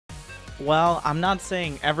Well, I'm not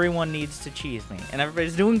saying everyone needs to cheese me, and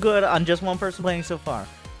everybody's doing good on just one person playing so far.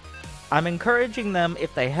 I'm encouraging them,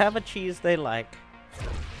 if they have a cheese they like,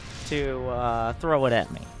 to throw it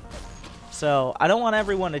at me. So, I don't want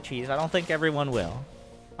everyone to cheese. I don't think everyone will.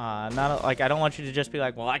 Not like I don't want you to just be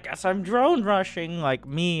like, well, I guess I'm drone rushing, like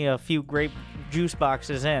me a few grape juice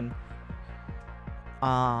boxes in.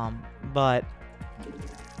 But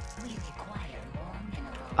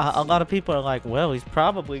a lot of people are like, well, he's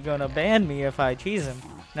probably gonna ban me if I cheese him.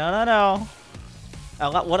 No.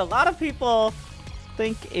 What a lot of people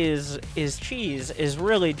think is cheese is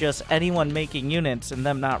really just anyone making units and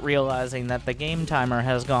them not realizing that the game timer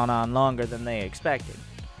has gone on longer than they expected.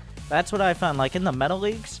 That's what I found. Like in the Meta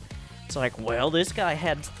Leagues, it's like, well, this guy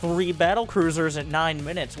had 3 battle cruisers at 9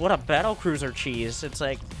 minutes. What a battle cruiser cheese. It's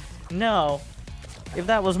like, no. If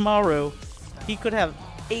that was Maru, he could have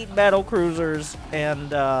 8 battle cruisers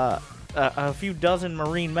and a few dozen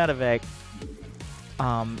marine medevac,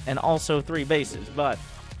 and also 3 bases. But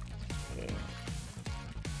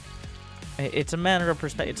it's a matter of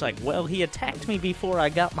perspective. It's like, well, he attacked me before I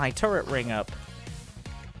got my turret ring up.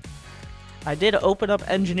 I did open up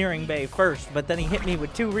engineering bay first, but then he hit me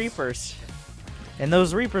with 2 Reapers. And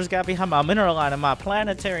those Reapers got behind my mineral line, and my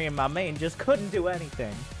planetary and my main just couldn't do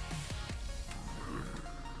anything.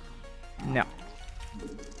 No.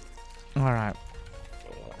 Alright.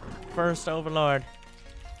 First Overlord.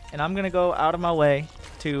 And I'm gonna go out of my way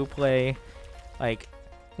to play, like,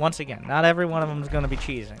 once again, not every one of them is gonna be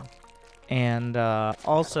cheesing. And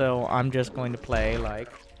also, I'm just going to play like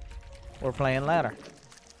we're playing ladder.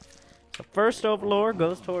 So first Overlord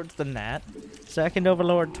goes towards the net. Second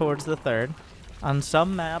Overlord towards the third. On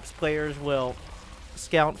some maps, players will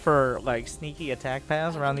scout for like sneaky attack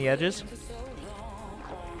paths around the edges.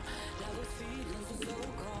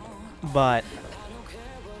 But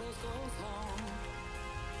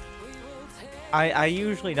I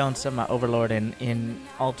usually don't set my Overlord in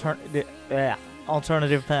alternative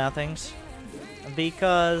pathings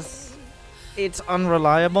because it's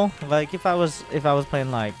unreliable. Like if I was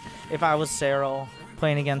playing like if I was Cyril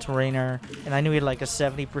playing against Raynor and I knew he had like a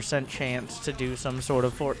 70% chance to do some sort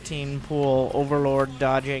of 14 pool Overlord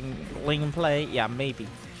dodging ling play, yeah, maybe.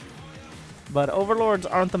 But Overlords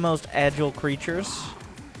aren't the most agile creatures,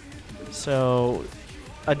 so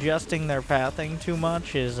adjusting their pathing too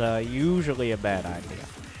much is usually a bad idea.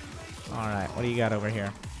 Alright, what do you got over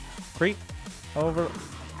here? Creep over.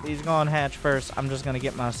 He's going hatch first. I'm just going to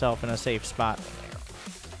get myself in a safe spot.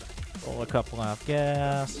 Pull a couple off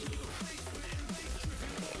gas.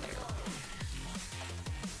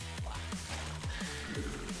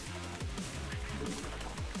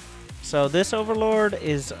 So this Overlord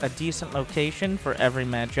is a decent location for every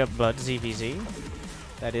matchup but ZVZ.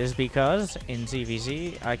 That is because in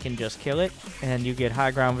ZVZ I can just kill it and you get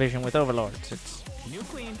high ground vision with Overlords. It's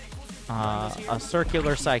a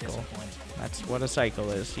circular cycle. That's what a cycle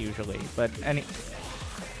is usually. But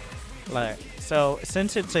so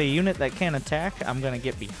since it's a unit that can't attack, I'm gonna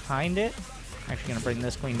get behind it. Actually gonna bring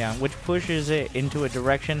this queen down, which pushes it into a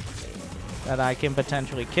direction that I can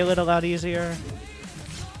potentially kill it a lot easier.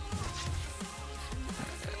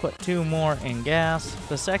 Put 2 more in gas.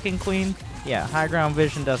 The second queen, yeah, high ground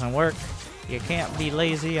vision doesn't work. You can't be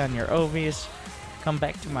lazy on your OVs. Come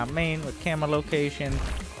back to my main with camera location.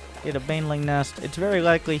 Get a baneling nest. It's very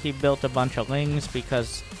likely he built a bunch of lings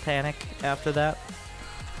because panic after that.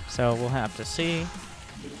 So we'll have to see.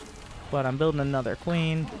 But I'm building another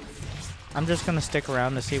queen. I'm just going to stick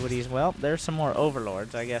around to see what he's... Well, there's some more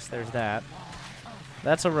Overlords. I guess there's that.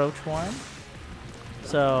 That's a Roach Warren.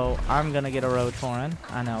 So I'm going to get a Roach Warren.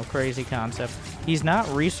 I know, crazy concept. He's not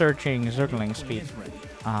researching Zergling speed.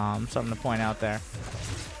 Something to point out there.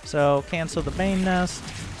 So cancel the Bane Nest.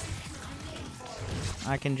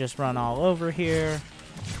 I can just run all over here.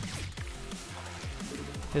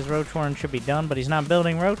 His Roach Warren should be done, but he's not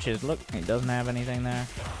building roaches. Look, he doesn't have anything there.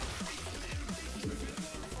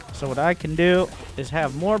 So what I can do is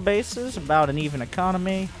have more bases, about an even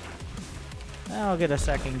economy. I'll get a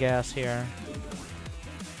second gas here.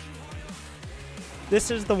 This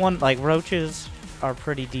is the one, like, roaches are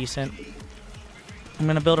pretty decent. I'm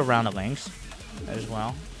going to build a round of links as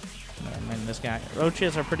well. I mean, this guy.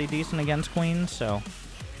 Roaches are pretty decent against queens, so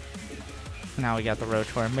now we got the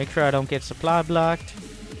Roach Warren. Make sure I don't get supply blocked.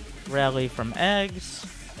 Rally from eggs.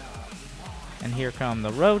 And here come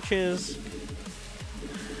the roaches.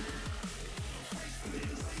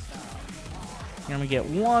 And we get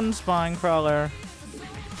 1 spine crawler.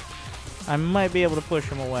 I might be able to push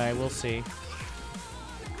him away. We'll see.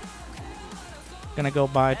 Gonna go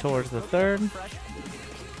by towards the third.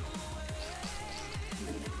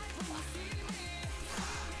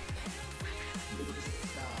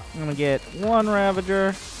 I'm gonna get one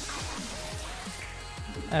Ravager.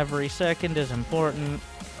 Every second is important.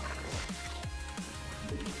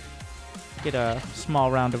 Get a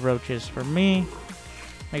small round of roaches for me.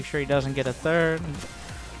 Make sure he doesn't get a third.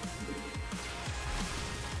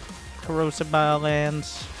 Corrosive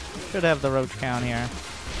Biolands. Should have the roach count here.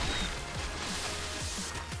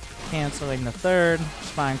 Canceling the third.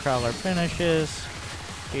 Spinecrawler finishes.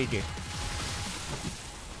 GG.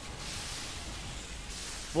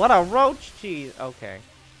 What a roach cheese! Okay.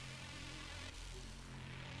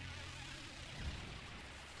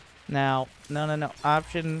 Now, no.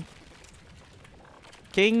 Option.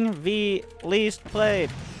 King v least played.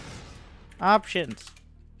 Options.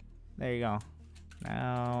 There you go.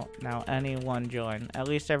 Now anyone join. At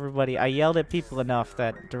least everybody. I yelled at people enough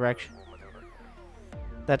that direction.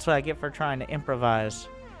 That's what I get for trying to improvise.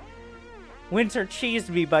 Winter cheesed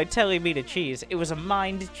me by telling me to cheese. It was a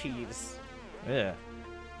mind cheese. Ugh.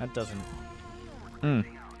 That doesn't...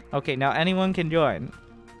 Okay, now anyone can join.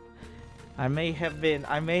 I may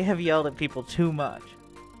have yelled at people too much.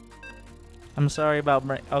 I'm sorry about...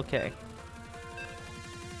 Okay.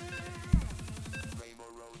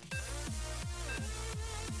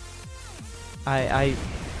 I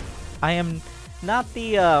am not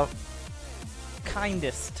the,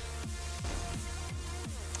 kindest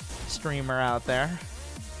streamer out there.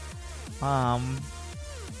 I'm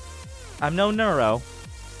no neuro.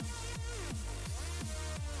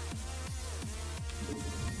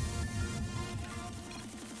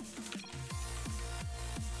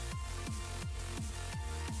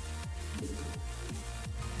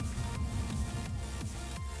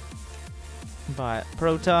 But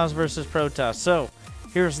Protoss versus Protoss. So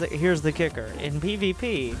here's the kicker. In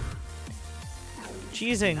PvP,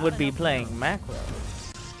 cheesing would be playing macro.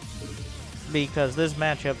 Because this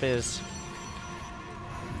matchup is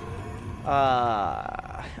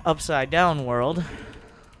upside down world.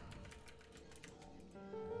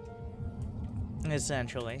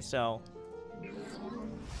 Essentially, so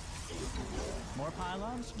more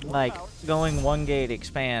pylons? Like going one gate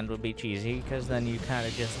expand would be cheesy, because then you kind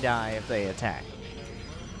of just die if they attack.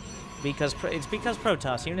 Because it's because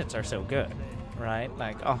Protoss units are so good, right?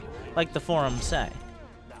 Like the forums say.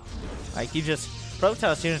 Like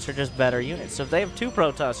Protoss units are just better units. So if they have 2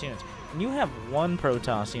 Protoss units, and you have 1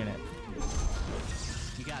 Protoss unit,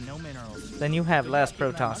 you got no minerals. Then you have less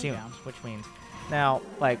Protoss units, which means now,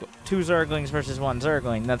 like 2 Zerglings versus 1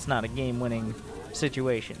 Zergling, that's not a game-winning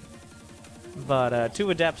situation. But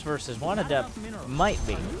 2 Adepts versus 1 Adept might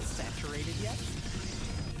be.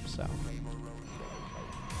 So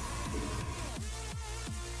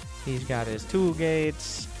he's got his 2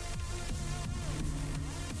 gates.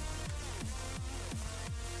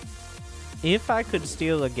 If I could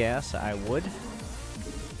steal a gas, I would.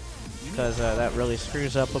 Because that really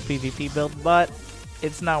screws up a PvP build, but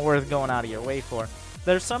it's not worth going out of your way for.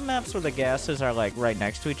 There's some maps where the gases are like right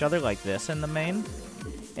next to each other, like this in the main.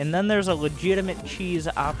 And then there's a legitimate cheese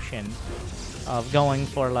option of going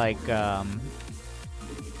for like a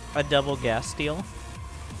double gas steal,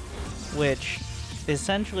 which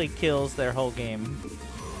essentially kills their whole game.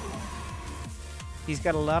 He's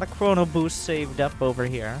got a lot of chrono boost saved up over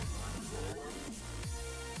here.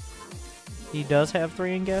 He does have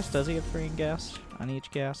 3 in gas. Does he have 3 in gas? On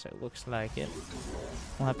each gas, it looks like it.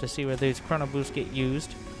 We'll have to see where these chrono boosts get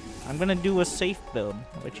used. I'm going to do a safe build,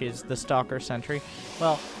 which is the Stalker Sentry.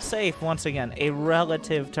 Well, safe, once again, a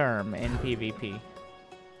relative term in PvP.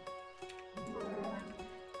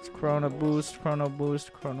 It's chrono boost, chrono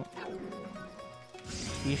boost, chrono...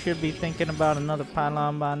 You should be thinking about another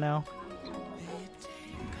pylon by now.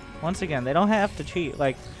 Once again, they don't have to cheat.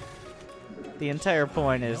 Like, the entire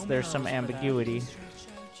point is there's some ambiguity.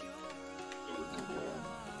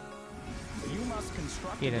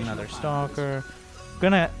 Get another Stalker.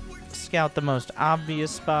 Gonna scout the most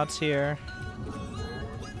obvious spots here.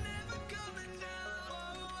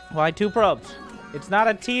 Why 2 probes? It's not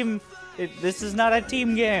a team. This is not a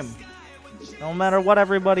team game. No matter what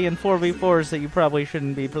everybody in 4v4s that you probably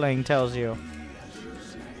shouldn't be playing tells you.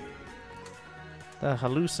 The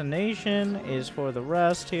hallucination is for the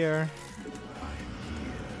rest here.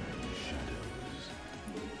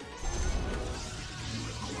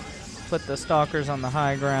 Put the Stalkers on the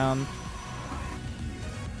high ground.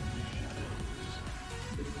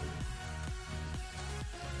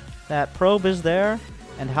 That probe is there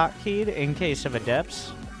and hotkeyed in case of Adepts.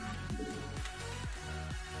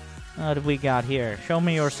 What have we got here? Show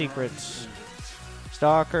me your secrets.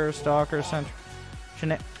 Stalker, Sentry,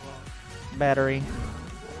 Battery.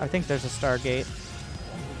 I think there's a Stargate.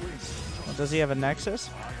 Well, does he have a Nexus?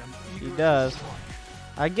 He does.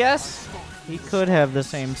 I guess he could have the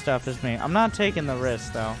same stuff as me. I'm not taking the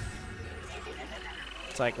risk, though.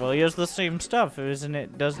 It's like, well, he has the same stuff, isn't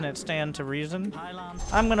it? Doesn't it stand to reason?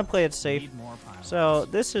 I'm gonna play it safe. So,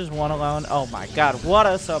 this is one alone. Oh my god, what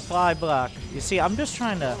a supply block. You see, I'm just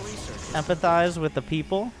trying to empathize with the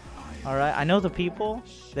people. Alright, I know the people.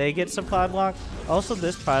 They get supply block. Also,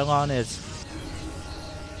 this pylon is...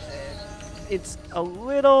 It's a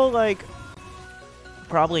little, like...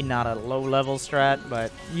 Probably not a low-level strat,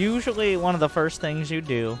 but usually one of the first things you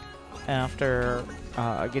do after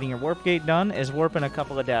getting your warp gate done is warp in a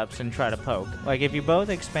couple of depths and try to poke. Like, if you both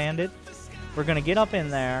expanded, we're going to get up in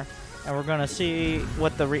there, and we're going to see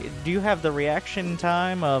what the... Do you have the reaction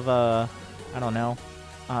time of, I don't know,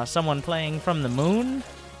 someone playing from the moon,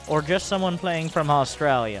 or just someone playing from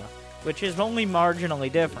Australia, which is only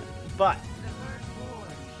marginally different, but...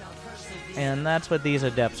 And that's what these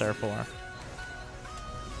adepts are for.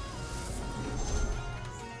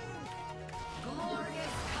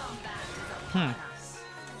 I'm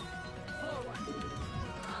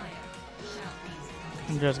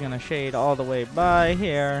just gonna shade all the way by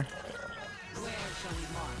here.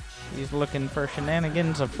 He's looking for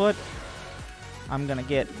shenanigans afoot. I'm gonna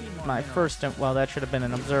get my first... Well, that should have been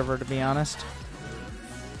an observer, to be honest.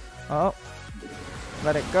 Oh.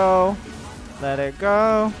 Let it go. Let it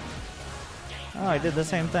go. Oh, I did the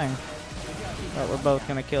same thing. But we're both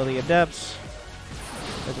gonna kill the adepts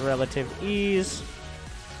with relative ease.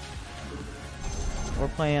 We're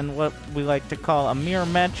playing what we like to call a mirror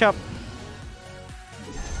matchup.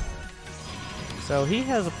 So he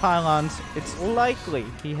has a pylon. It's likely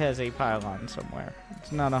he has a pylon somewhere.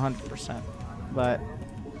 It's not 100%, but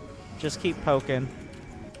just keep poking.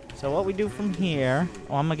 So what we do from here...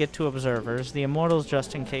 Oh, I'm gonna get 2 observers. The immortals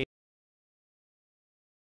just in case.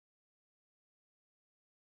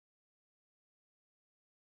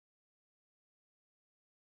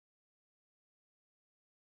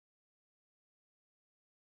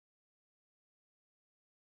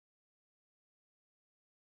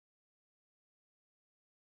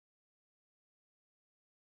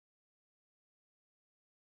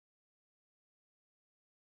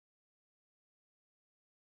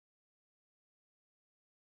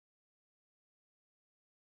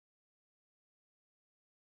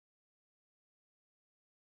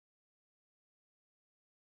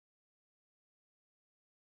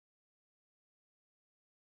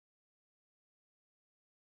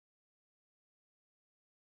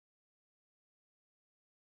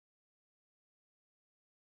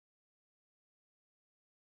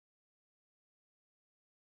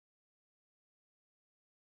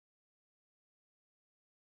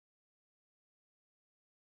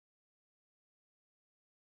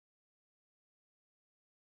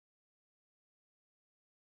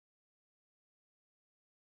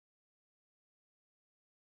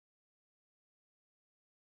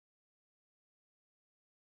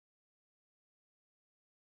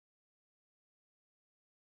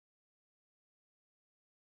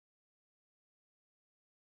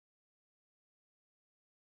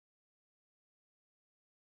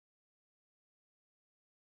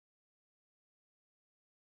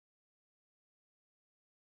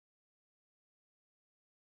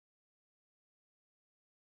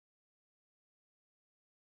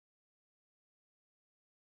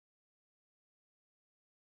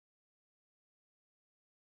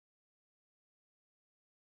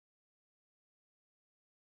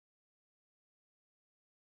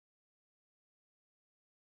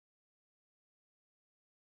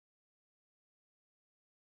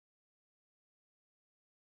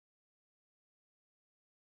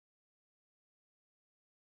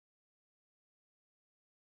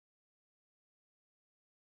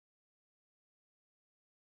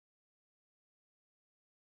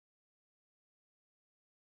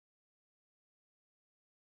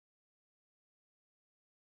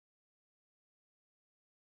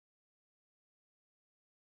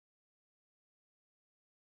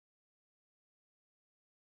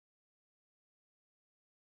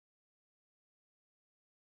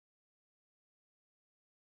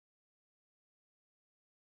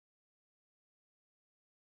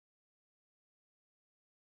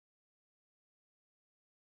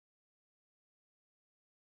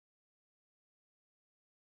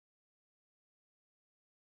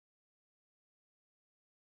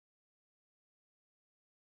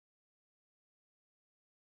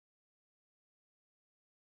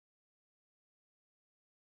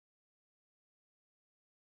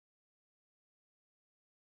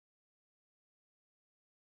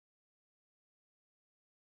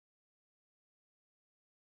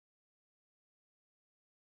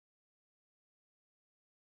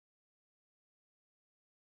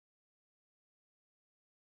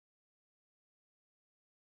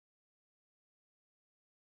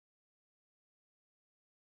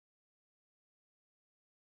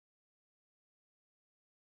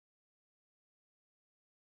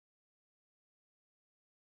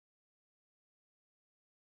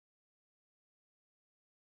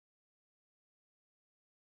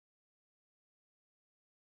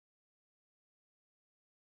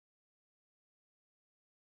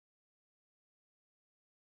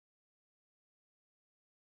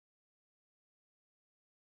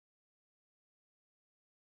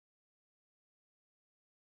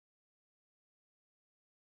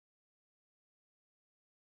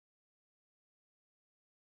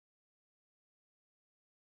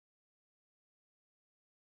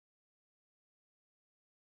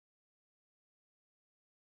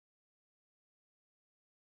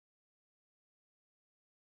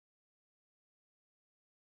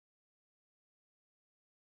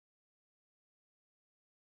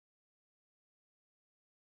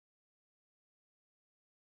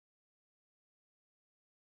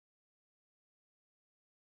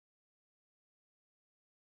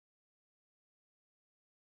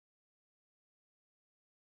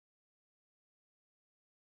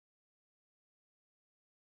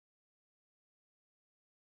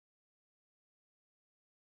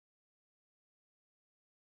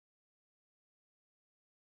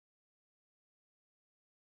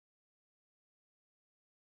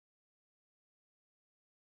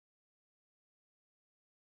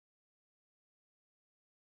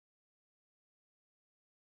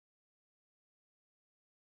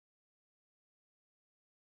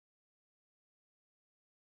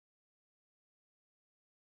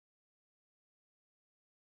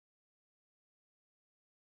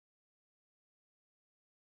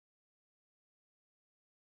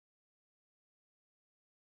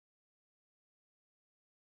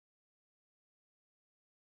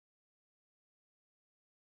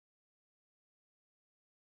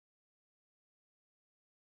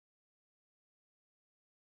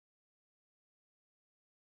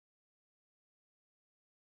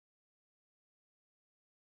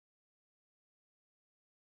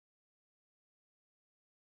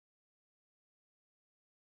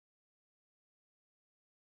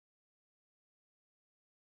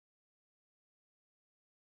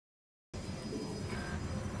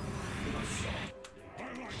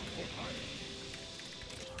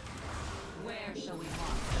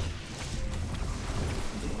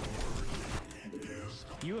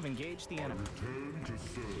 You have engaged the enemy.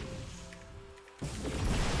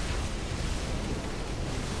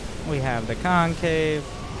 We have the concave.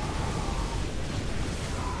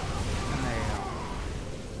 And there you go.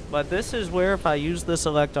 But this is where if I use the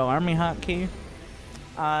select all army hotkey,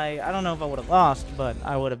 I don't know if I would have lost, but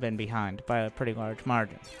I would have been behind by a pretty large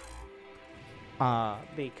margin.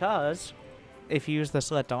 Because if you use the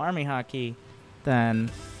select all army hotkey,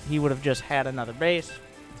 then he would have just had another base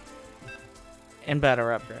and better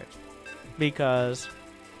upgrades. Because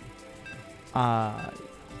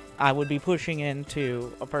I would be pushing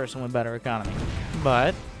into a person with better economy.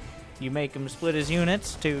 But you make him split his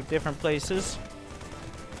units to different places,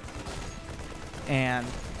 and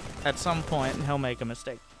at some point he'll make a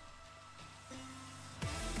mistake.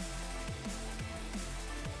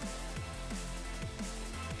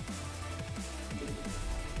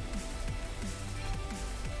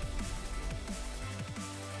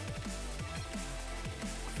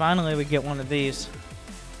 Finally, we get one of these.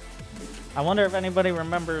 I wonder if anybody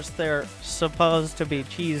remembers they're supposed to be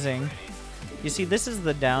cheesing. You see, this is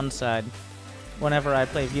the downside whenever I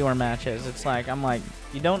play viewer matches. It's like, I'm like,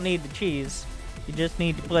 you don't need to cheese. You just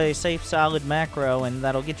need to play safe, solid macro, and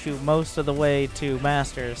that'll get you most of the way to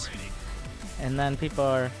Masters. And then people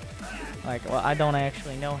are like, well, I don't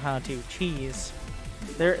actually know how to cheese.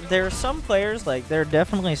 There are some players, like, there are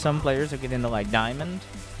definitely some players who get into, like, Diamond,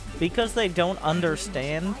 because they don't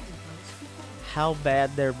understand how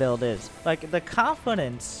bad their build is. Like, the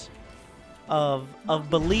confidence of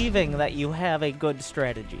believing that you have a good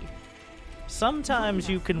strategy. Sometimes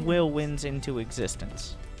you can will wins into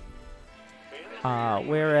existence.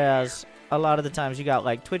 Whereas a lot of the times you got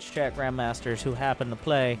like Twitch chat grandmasters who happen to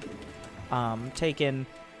play, taking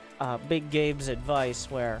Big Gabe's advice,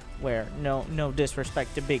 where no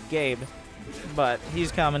disrespect to Big Gabe, but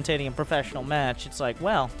he's commentating a professional match. It's like,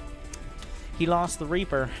 well, he lost the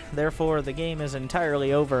Reaper, therefore the game is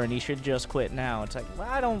entirely over and he should just quit now. It's like,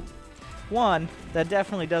 well, one, that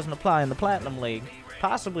definitely doesn't apply in the Platinum League.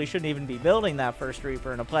 Possibly shouldn't even be building that first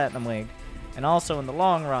Reaper in a Platinum League. And also in the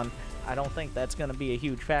long run, I don't think that's going to be a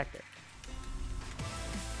huge factor.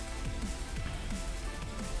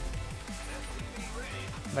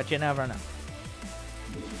 But you never know.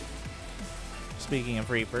 Speaking of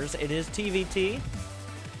Reapers, it is TVT.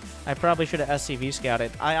 I probably should have SCV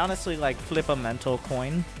scouted. I honestly like flip a mental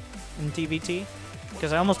coin in TVT,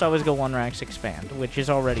 because I almost always go 1 ranks expand, which is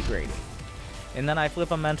already great. And then I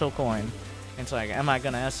flip a mental coin. It's like, am I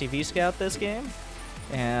going to SCV scout this game?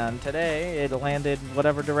 And today it landed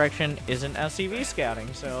whatever direction isn't SCV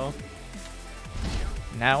scouting, so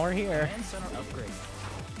now we're here.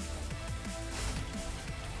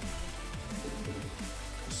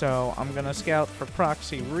 So I'm going to scout for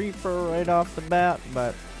Proxy Reaper right off the bat,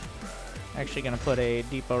 but actually going to put a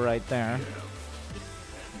depot right there.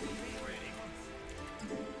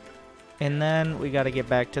 And then we got to get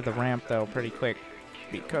back to the ramp though pretty quick,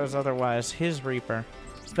 because otherwise his Reaper,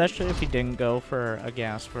 especially if he didn't go for a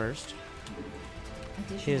gas first,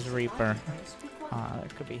 his Reaper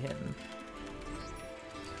could be hidden.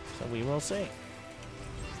 So we will see.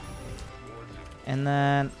 And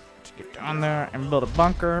then let's get down there and build a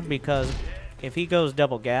bunker, because if he goes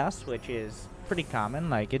double gas, which is pretty common,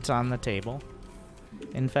 like it's on the table.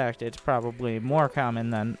 In fact, it's probably more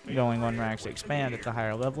common than going 1 ranks expand at the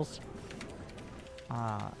higher levels.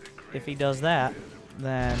 If he does that,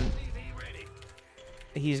 then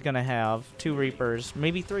he's gonna have 2 Reapers,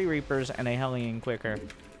 maybe 3 Reapers, and a Hellion quicker,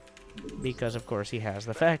 because of course he has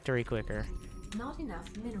the factory quicker. Not enough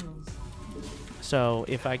minerals. So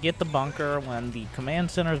if I get the bunker when the command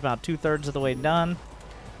center is about 2/3 of the way done,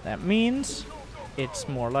 that means it's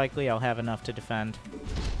more likely I'll have enough to defend,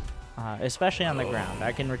 especially on the ground.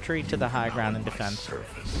 I can retreat to the high ground and defend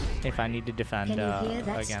if I need to defend Can you hear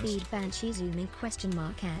that against. speed banshee zooming question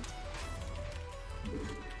mark at?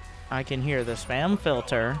 I can hear the spam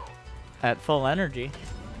filter at full energy.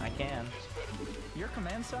 I can. Your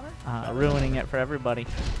command center? Ruining it for everybody.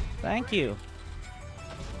 Thank you,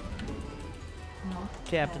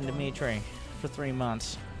 Captain Dimitri, for 3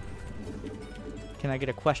 months. Can I get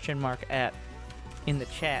a question mark at in the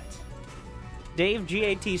chat? Dave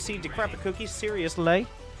GATC Decrepit Cookies seriously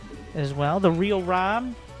as well. The real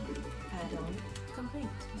Rob. Add-on complete.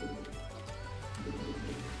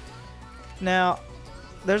 Now,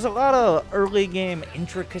 there's a lot of early game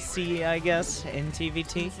intricacy, I guess, in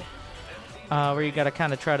TVT, where you gotta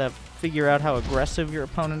kind of try to figure out how aggressive your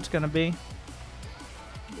opponent's gonna be.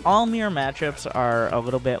 All mirror matchups are a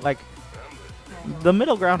little bit like, the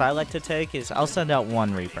middle ground I like to take is I'll send out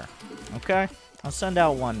 1 Reaper, okay? I'll send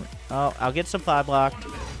out 1. Oh, I'll get supply blocked.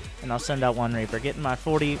 and I'll send out one Reaper. Getting my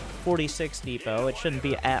 46 depot. It shouldn't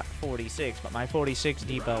be at 46, but my 46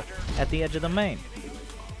 depot at the edge of the main.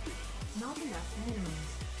 Not enough minerals.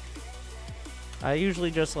 I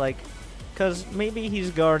usually just like, because maybe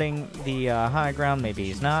he's guarding the high ground, maybe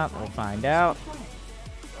he's not. We'll find out.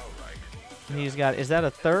 He's got, is that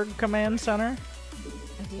a third command center?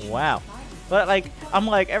 Wow. But like, I'm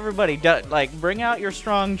like, everybody, like, bring out your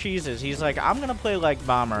strong cheeses. He's like, I'm gonna play like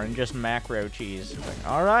Bomber and just macro cheese. Like,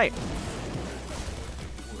 all right.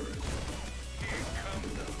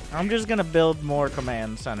 I'm just gonna build more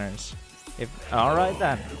command centers. All right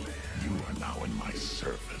then. You are now in my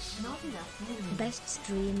service. Not enough minerals. Best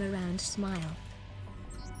stream around smile.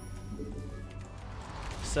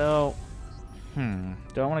 So,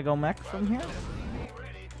 do I want to go mech from here?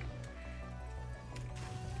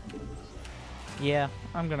 Yeah,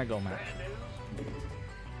 I'm gonna go mech.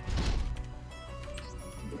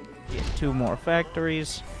 Get 2 more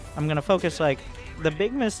factories. I'm gonna focus, like, the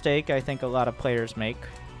big mistake I think a lot of players make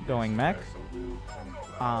going mech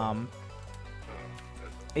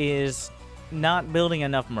is not building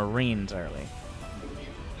enough Marines early.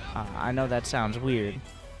 I know that sounds weird,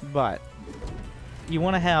 but you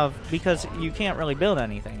want to have, because you can't really build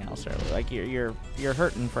anything else early. Like, you're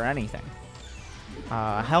hurting for anything.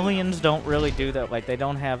 Hellions don't really do that. Like, they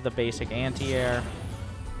don't have the basic anti-air.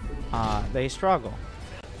 They struggle.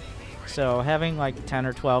 So having like 10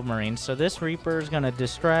 or 12 Marines. So this Reaper is going to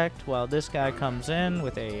distract while this guy comes in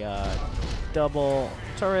with a double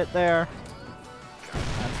turret there.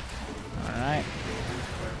 Alright.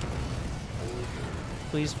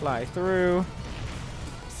 Please fly through.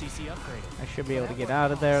 CC upgrade. I should be able to get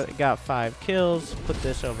out of there. It got 5 kills. Put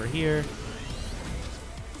this over here.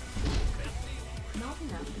 Not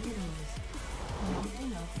enough minerals. Not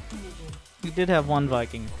enough energy. We did have 1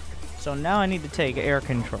 Viking. So now I need to take air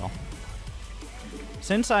control.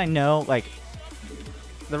 Since I know, like,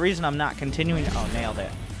 the reason I'm not continuing... Oh, nailed it.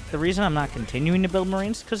 The reason I'm not continuing to build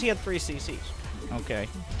Marines, because he had 3 CCs. Okay.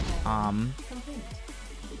 Complete.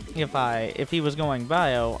 If he was going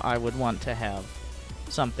bio, I would want to have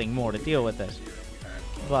something more to deal with this.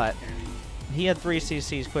 But he had 3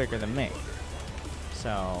 CCs quicker than me.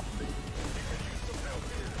 So...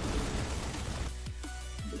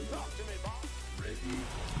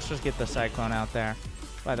 let's just get the Cyclone out there.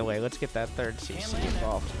 By the way, let's get that 3rd CC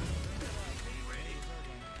involved.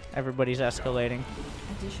 Everybody's escalating.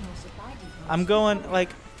 Additional supply depots. I'm going, like,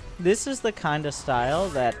 this is the kind of style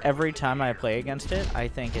that every time I play against it, I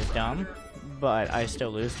think is dumb, but I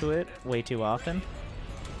still lose to it way too often.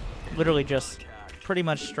 Literally just pretty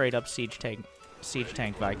much straight up siege tank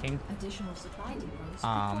Viking. Additional supply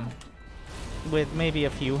depots. With maybe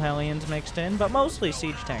a few Hellions mixed in, but mostly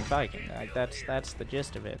siege tank Viking. Like, that's the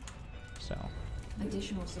gist of it. So.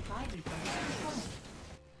 Additional supply depots.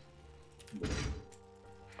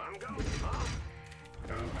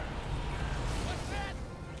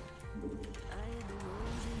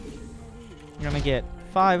 You're gonna get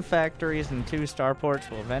 5 factories and 2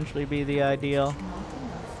 starports will eventually be the ideal.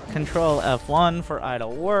 Control F1 for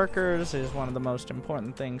idle workers is one of the most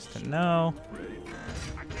important things to know.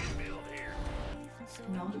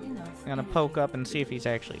 Not enough. I'm gonna poke up and see if he's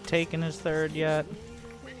actually taken his 3rd yet.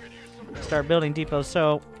 Start building depots.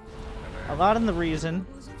 So, a lot of the reason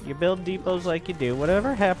you build depots like you do,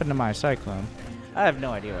 whatever happened to my Cyclone? I have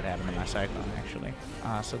no idea what happened to my Cyclone, actually.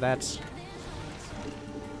 So that's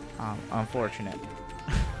unfortunate.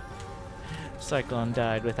 Cyclone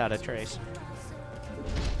died without a trace.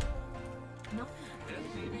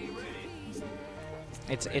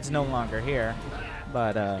 It's no longer here,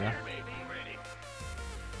 but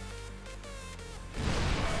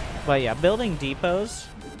yeah, building depots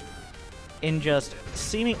in just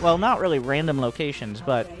seeming, well, not really random locations,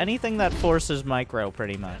 but anything that forces micro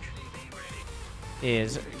pretty much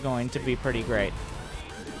is going to be pretty great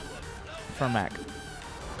for mech.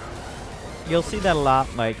 You'll see that a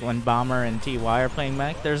lot, like when Bomber and TY are playing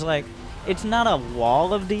mech. There's like, it's not a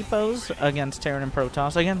wall of depots against Terran and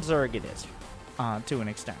Protoss. Against Zerg it is, to an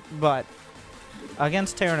extent. But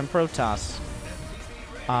against Terran and Protoss,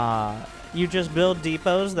 you just build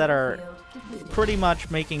depots that are pretty much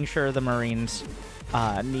making sure the Marines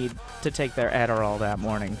need to take their Adderall that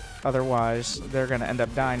morning. Otherwise, they're going to end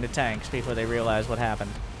up dying to tanks before they realize what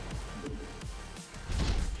happened.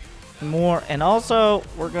 And also,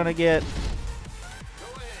 we're going to get...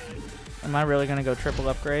 Am I really going to go triple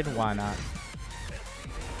upgrade? Why not?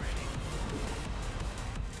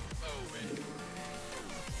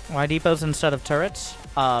 Why depots instead of turrets?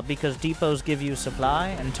 Because depots give you supply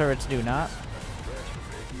and turrets do not.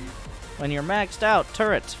 When you're maxed out,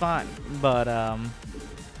 turrets fine, but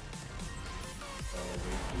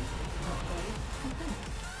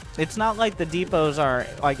It's not like the depots are...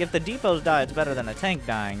 Like, if the depots die, it's better than a tank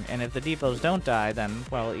dying. And if the depots don't die, then,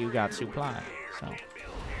 well, you got supply. So...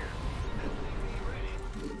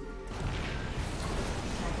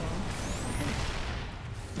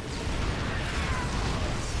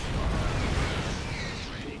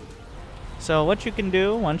 So what you can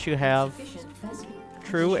do once you have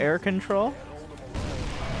true air control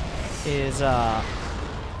is, I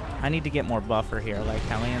need to get more buffer here, like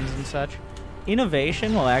Hellions and such.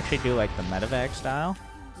 Innovation will actually do like the medevac style.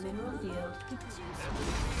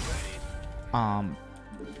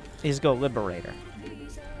 Is go Liberator.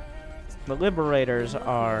 The Liberators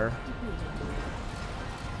are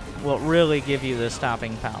what really give you the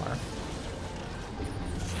stopping power.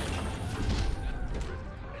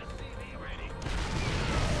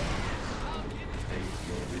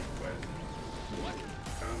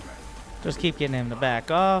 Just keep getting him to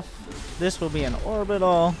back off. This will be an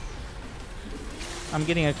orbital. I'm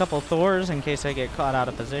getting a couple Thors in case I get caught out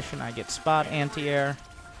of position. I get spot anti-air,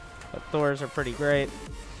 but Thors are pretty great.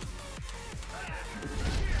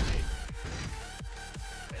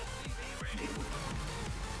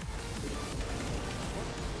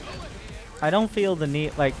 I don't feel the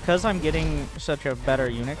need, like, because I'm getting such a better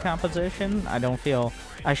unit composition, I don't feel,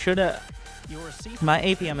 I should have, my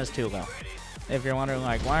APM is too low. If you're wondering,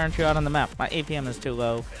 like, why aren't you out on the map? My APM is too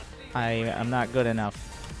low. I am not good enough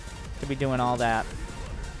to be doing all that.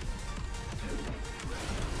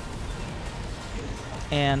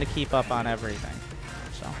 And to keep up on everything.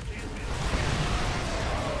 So.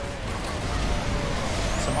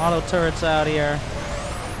 Some auto turrets out here.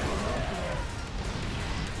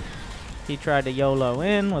 He tried to YOLO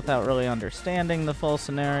in without really understanding the full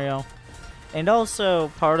scenario. And also,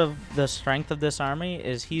 part of the strength of this army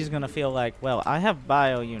is he's going to feel like, well, I have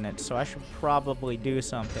bio units, so I should probably do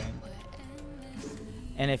something.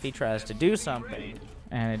 And if he tries to do something,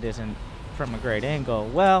 and it isn't from a great angle,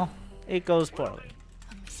 well, it goes poorly.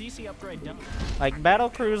 CC upgrade done. Like, battle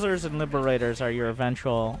cruisers and liberators are your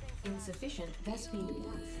eventual...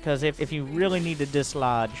 Because if you really need to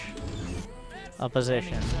dislodge a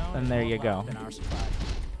position, then there you go.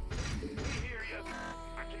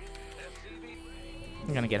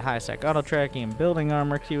 I'm gonna get high-sec auto-tracking and building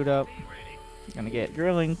armor queued up. I'm gonna get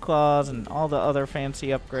drilling claws and all the other fancy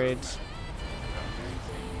upgrades.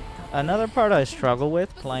 Another part I struggle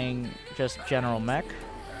with playing just general mech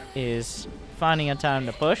is finding a time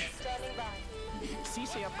to push.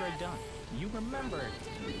 CC upgrade done. You remembered.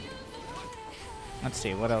 Let's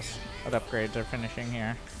see, what else? What upgrades are finishing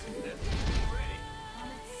here?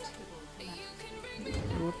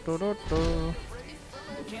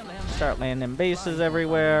 Start landing bases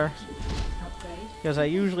everywhere, because I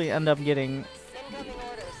usually end up getting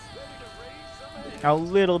a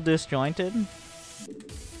little disjointed.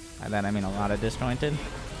 By that I mean a lot of disjointed.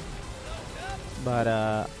 But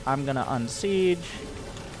I'm gonna unsiege.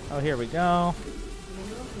 Oh, here we go.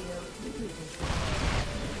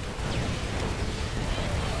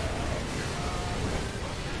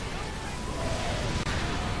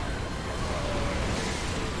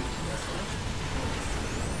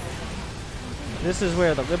 This is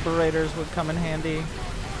where the Liberators would come in handy.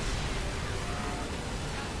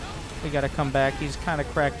 We gotta come back. He's kind of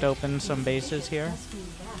cracked open some bases here.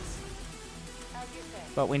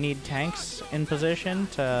 But we need tanks in position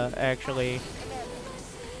to actually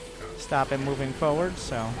stop him moving forward,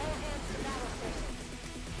 so...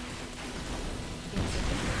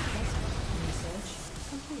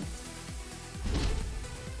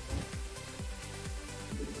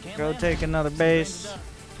 Go take another base.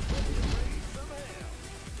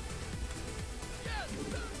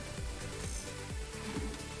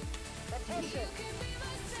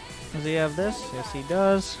 Does he have this? Yes, he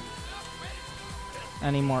does.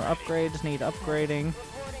 Any more upgrades? Need upgrading.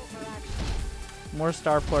 More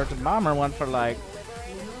starports. Bomber went for like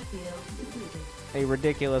a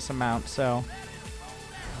ridiculous amount, so.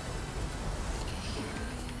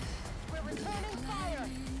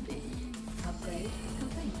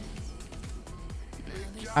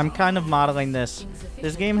 I'm kind of modeling this.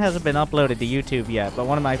 This game hasn't been uploaded to YouTube yet, but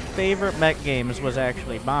one of my favorite mech games was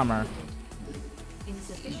actually Bomber.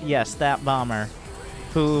 Yes, that Bomber,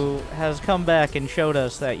 who has come back and showed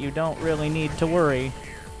us that you don't really need to worry.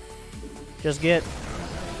 Just get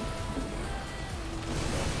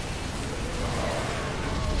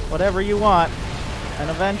whatever you want, and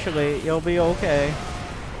eventually you'll be okay.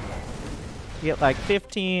 Get like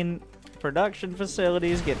 15 production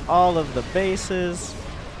facilities, get all of the bases,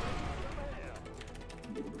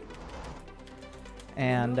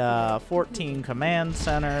 and 14 command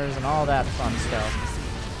centers and all that fun stuff.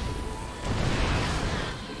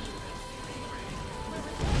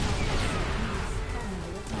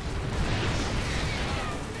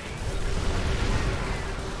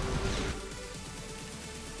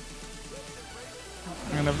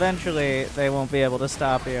 And eventually, they won't be able to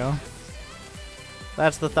stop you.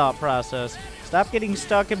 That's the thought process. Stop getting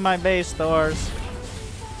stuck in my base, Thors.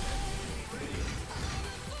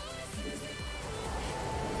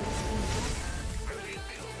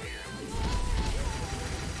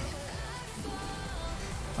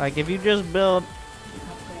 Like, if you just build...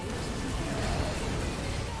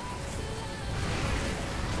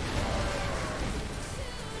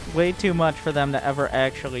 way too much for them to ever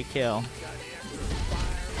actually kill.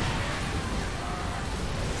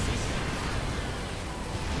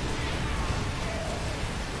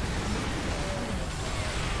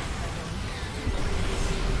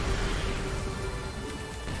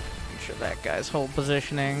 Make sure that guy's whole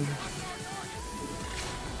positioning.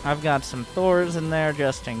 I've got some Thors in there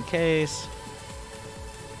just in case.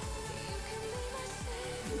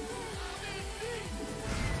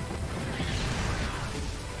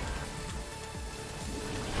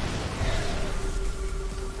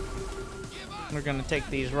 We're gonna take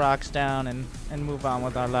these rocks down and move on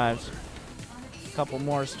with our lives. A couple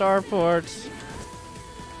more starports.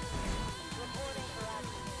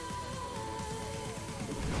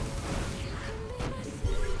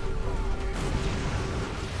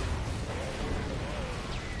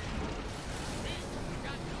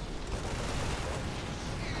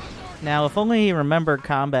 Now, if only he remembered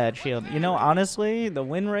Combat Shield. You know, honestly, the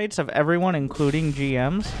win rates of everyone, including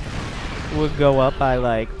GMs, would go up by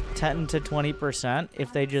like 10 to 20%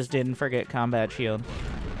 if they just didn't forget Combat Shield.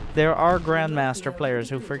 There are Grandmaster players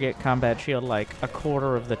who forget Combat Shield like a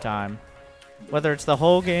quarter of the time. Whether it's the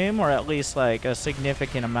whole game or at least like a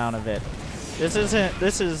significant amount of it. This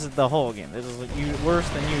is the whole game. This is worse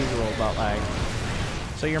than usual, but like...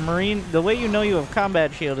 So your Marine, the way you know you have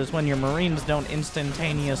Combat Shield is when your Marines don't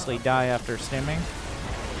instantaneously die after stimming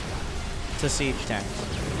to siege tanks.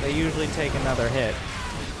 They usually take another hit.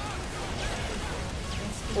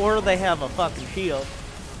 Or they have a fucking shield.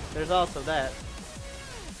 There's also that.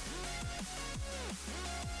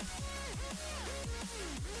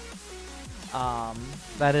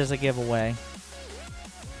 That is a giveaway.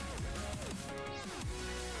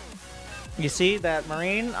 You see that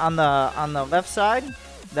Marine on the left side?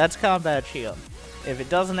 That's Combat Shield. If it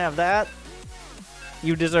doesn't have that,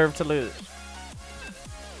 you deserve to lose.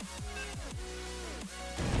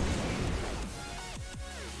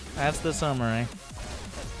 That's the summary.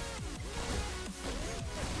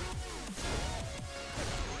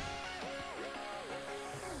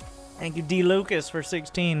 Thank you, D. Lucas, for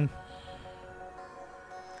 16.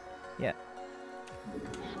 Yeah.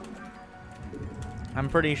 I'm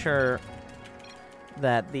pretty sure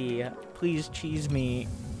that the please cheese me...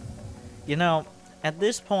 You know, at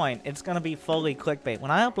this point, it's going to be fully clickbait.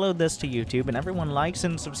 When I upload this to YouTube and everyone likes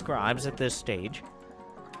and subscribes at this stage,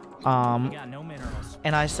 got no minerals.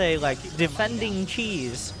 and I say, like, defending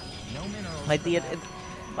cheese, No minerals.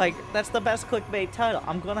 like, that's the best clickbait title.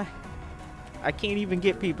 I can't even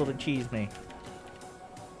get people to cheese me.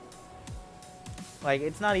 Like,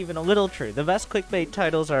 it's not even a little true. The best clickbait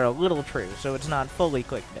titles are a little true, so it's not fully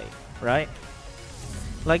clickbait, right?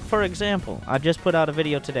 Like, for example, I just put out a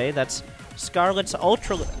video today that's Scarlet's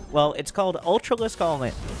Ultra... Well, it's called Ultralisk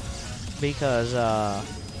All-In. Because,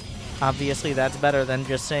 obviously that's better than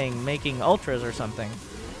just saying making Ultras or something.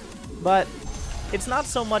 But it's not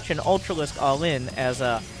so much an Ultralisk All-In as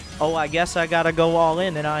a, oh, I guess I gotta go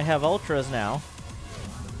all-in and I have Ultras now.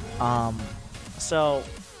 So,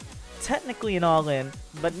 technically an all-in,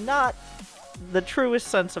 but not the truest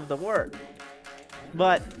sense of the word.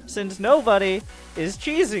 But since nobody is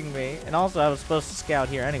cheesing me, and also I was supposed to scout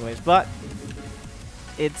here anyways, but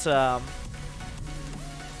it's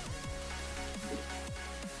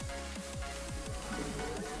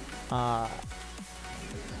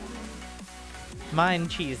mine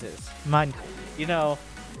cheeses. Mine, you know,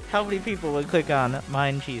 how many people would click on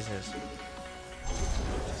mine cheeses?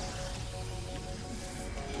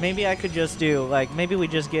 Maybe I could just do, like, maybe we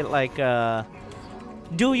just get, like,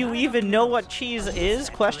 do you even know what cheese is?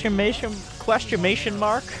 Questionation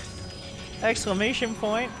mark? Exclamation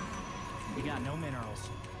point. You got no minerals.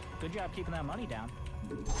 Good job keeping that money down.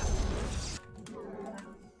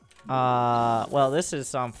 Well, this is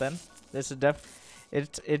something. This is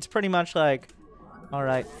it's pretty much like, all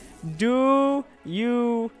right. Do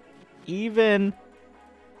you even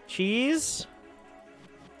cheese?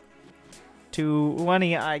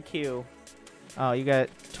 20 IQ. Oh, you got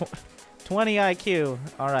 20 IQ.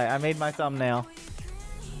 All right, I made my thumbnail.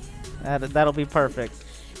 That'll be perfect.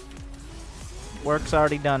 Work's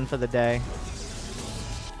already done for the day.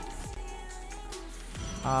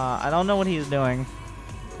 I don't know what he's doing,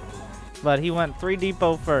 but he went 3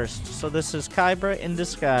 depot first. So this is Kybra in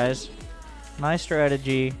disguise. My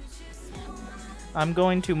strategy. I'm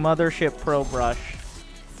going to mothership probe rush.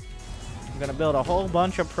 I'm gonna build a whole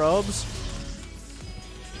bunch of probes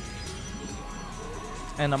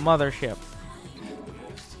and a mothership.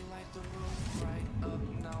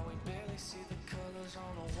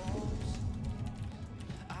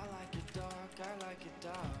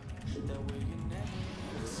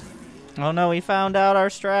 Oh no, he found out our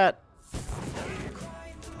strat.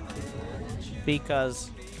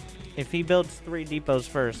 Because if he builds 3 depots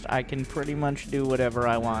first, I can pretty much do whatever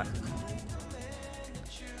I want.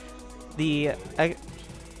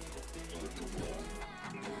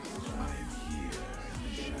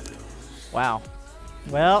 Wow.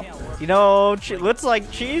 Well, you know, looks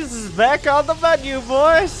like cheese is back on the menu,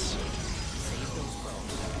 boys.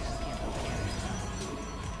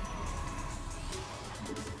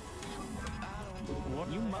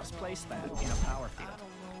 You must place that in a power field.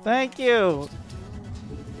 Thank you.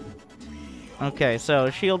 Okay, so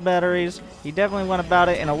shield batteries. He definitely went about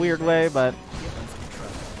it in a weird way, but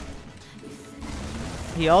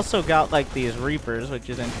he also got like these reapers, which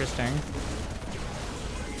is interesting.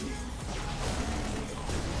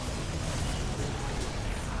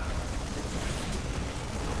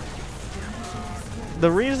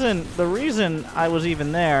 The reason I was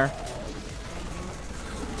even there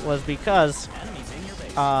was because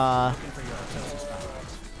I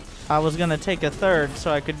was gonna take a third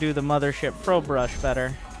so I could do the mothership probe rush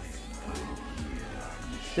better.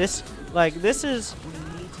 This is,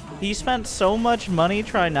 he spent so much money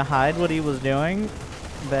trying to hide what he was doing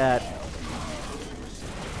that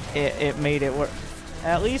it made it work.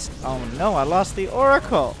 At least, oh no, I lost the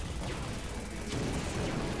Oracle.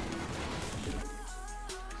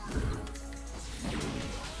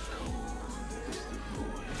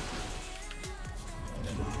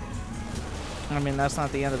 I mean, that's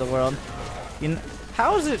not the end of the world. You know,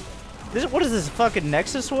 how is it? What is this, fucking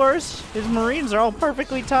Nexus Wars? His Marines are all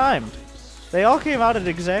perfectly timed. They all came out at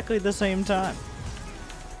exactly the same time.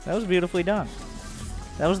 That was beautifully done.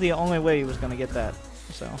 That was the only way he was going to get that.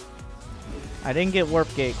 So, I didn't get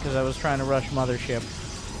Warp Gate because I was trying to rush Mothership.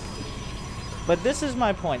 But this is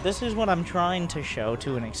my point. This is what I'm trying to show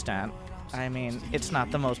to an extent. I mean, it's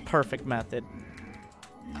not the most perfect method.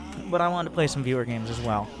 But I wanted to play some viewer games as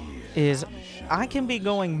well. Is I can be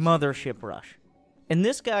going Mothership Rush. And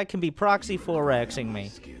this guy can be proxy 4Xing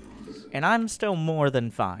me. And I'm still more than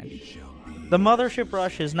fine. The Mothership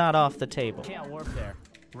Rush is not off the table. Can't warp there.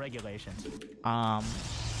 Regulations.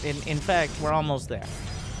 In fact, we're almost there.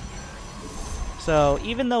 So,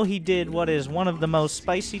 even though he did what is one of the most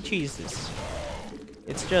spicy cheeses,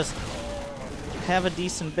 it's just have a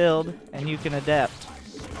decent build and you can adapt.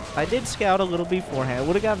 I did scout a little beforehand. I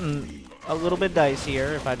would have gotten a little bit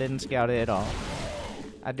dicier if I didn't scout it at all.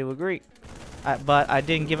 I do agree. But I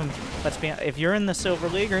didn't give him, let's be honest, if you're in the Silver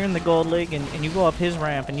League or in the Gold League and you go up his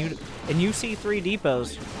ramp and you see 3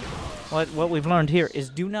 depots, what we've learned here is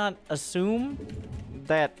do not assume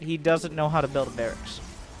that he doesn't know how to build a barracks.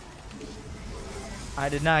 I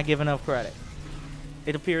did not give enough credit.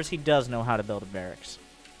 It appears he does know how to build a barracks.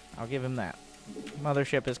 I'll give him that.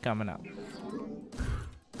 Mothership is coming up.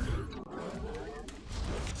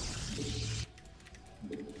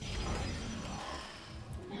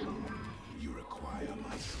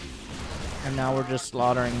 And now we're just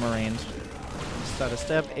slaughtering Marines. Set a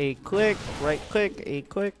step, a click, right click, a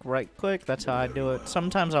click, right click. That's how I do it.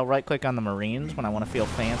 Sometimes I'll right click on the Marines when I want to feel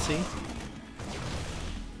fancy.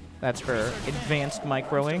 That's for advanced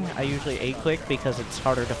microing. I usually a click because it's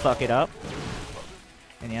harder to fuck it up.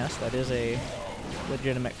 And yes, that is a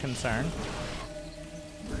legitimate concern.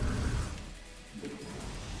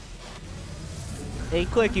 A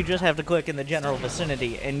click, you just have to click in the general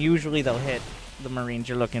vicinity, and usually they'll hit the Marines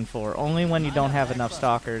you're looking for. Only when you don't have enough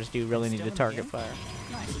stalkers do you really need to target fire.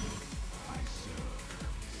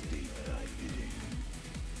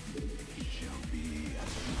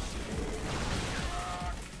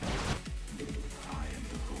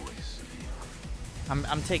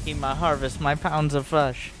 I'm taking my harvest, my pounds of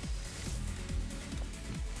flesh.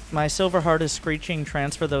 My Silver Heart is screeching,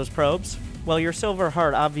 transfer those probes. Well, your Silver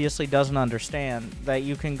Heart obviously doesn't understand that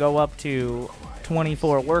you can go up to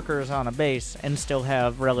 24 workers on a base and still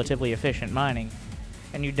have relatively efficient mining.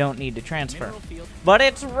 And you don't need to transfer. But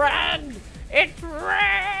it's red! It's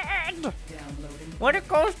red! When it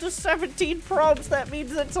goes to 17 probes, that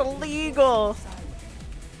means it's illegal!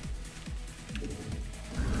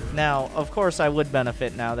 Now, of course, I would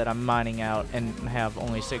benefit now that I'm mining out and have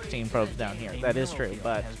only 16 probes down here. That is true,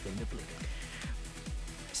 but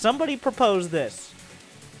somebody proposed this.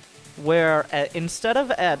 where instead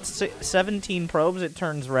of at 17 probes it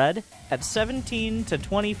turns red, at 17 to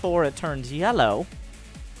 24 it turns yellow,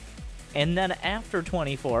 and then after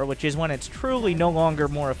 24, which is when it's truly no longer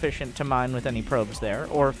more efficient to mine with any probes there,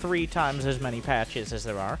 or 3 times as many patches as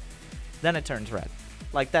there are, then it turns red.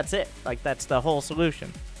 Like, that's it. Like, that's the whole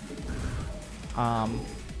solution.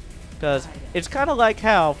 Because it's kind of like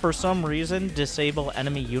how, for some reason, disable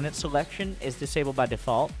enemy unit selection is disabled by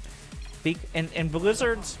default. In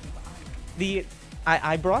Blizzard's...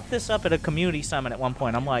 I brought this up at a community summit at one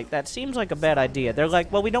point. I'm like, that seems like a bad idea. They're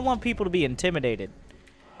like, well, we don't want people to be intimidated.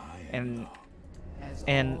 And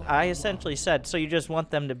I essentially said, so you just want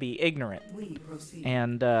them to be ignorant.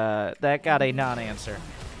 And that got a non-answer.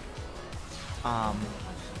 Dun,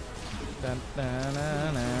 dun, dun,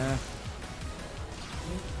 dun.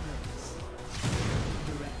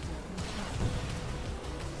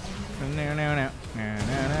 No.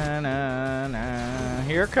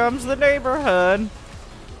 Here comes the neighborhood.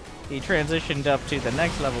 He transitioned up to the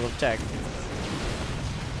next level of tech.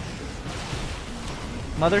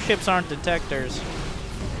 Motherships aren't detectors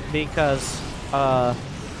because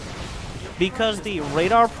the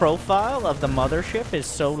radar profile of the mothership is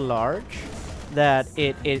so large that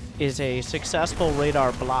it is a successful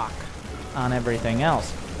radar block on everything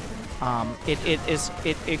else.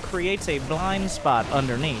 It creates a blind spot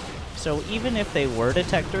underneath. So even if they were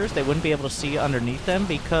detectors, they wouldn't be able to see underneath them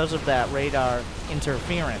because of that radar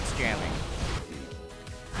interference jamming.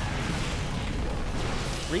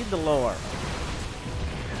 Read the lore.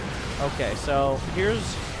 Okay, so here's...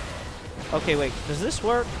 Okay, wait, does this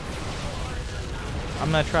work? I'm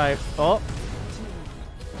gonna try... Oh!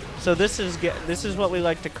 So this is what we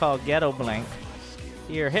like to call ghetto blink.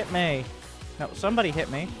 Here, hit me. No, somebody hit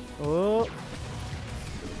me. Oh!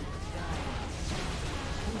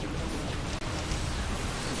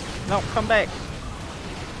 No, come back.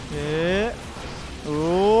 Yeah.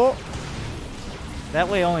 Oh! That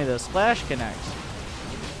way only the splash connects.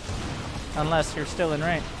 Unless you're still in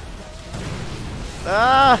range.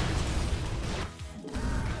 Ah!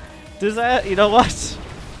 Does that, you know what?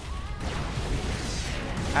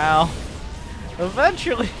 Ow.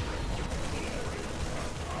 Eventually.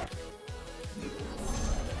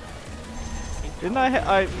 Didn't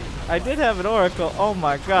I did have an oracle. Oh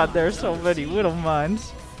my god, there's so many widow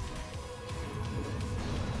mines.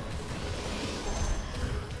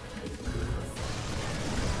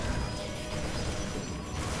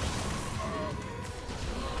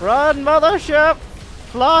 Run, mothership!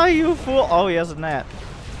 Fly, you fool! Oh, he has a net.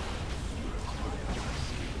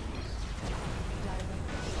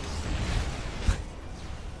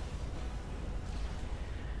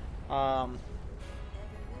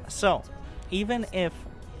 So, even if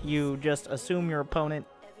you just assume your opponent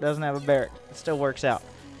doesn't have a barrack, it still works out.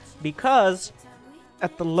 Because,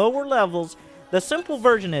 at the lower levels, the simple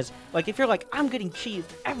version is, like, if you're like, I'm getting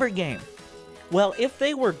cheesed every game. Well, if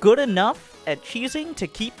they were good enough at cheesing to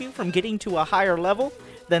keep you from getting to a higher level,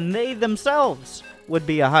 then they themselves would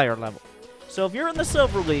be a higher level. So if you're in the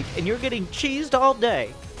Silver League and you're getting cheesed all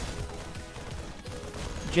day,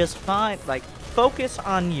 just focus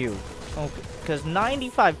on you. Because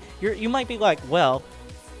 95, you might be like, well,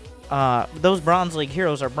 those Bronze League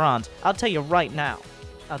heroes are bronze. I'll tell you right now.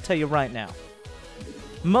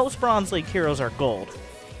 Most Bronze League heroes are gold.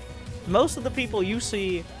 Most of the people you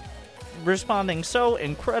see responding so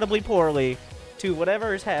incredibly poorly to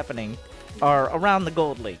whatever is happening are around the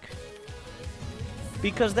Gold League.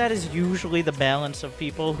 Because that is usually the balance of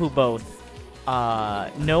people who both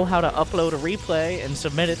know how to upload a replay and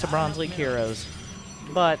submit it to Bronze League heroes,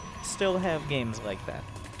 but still have games like that.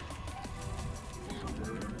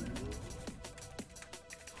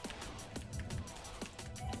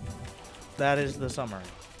 That is the summary.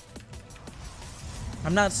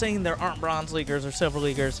 I'm not saying there aren't Bronze Leaguers or Silver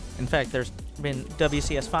Leaguers. In fact, there's been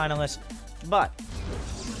WCS finalists, but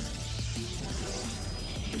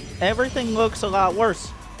everything looks a lot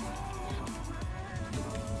worse.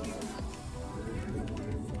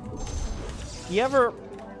 You ever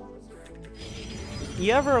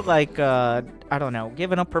like, I don't know,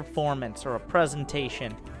 given a performance or a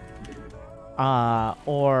presentation,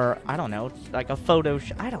 or, I don't know, like a photo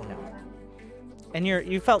I don't know, and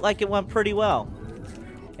you felt like it went pretty well,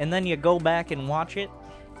 and then you go back and watch it,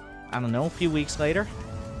 I don't know, a few weeks later.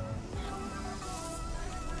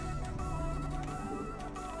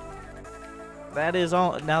 That is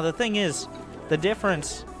all. Now the thing is, the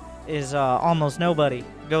difference is almost nobody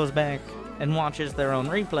goes back and watches their own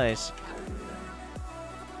replays.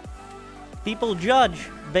 People judge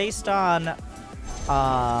based on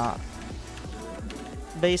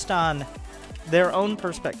their own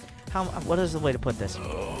perspective. What is the way to put this?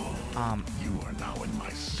 You are now in my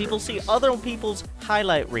service. People see other people's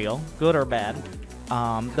highlight reel, good or bad,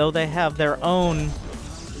 though they have their own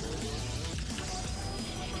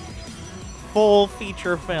full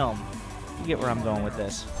feature film. You get where I'm going with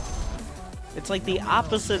this. It's like the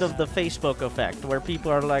opposite of the Facebook effect, where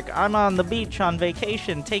people are like, I'm on the beach on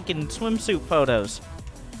vacation taking swimsuit photos.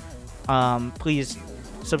 Please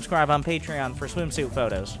subscribe on Patreon for swimsuit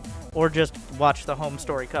photos. Or just watch the Home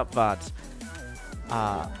Story Cup VODs.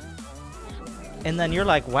 And then you're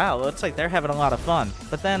like, wow, looks like they're having a lot of fun.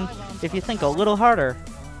 But then, if you think a little harder,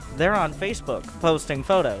 they're on Facebook posting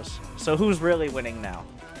photos. So who's really winning now?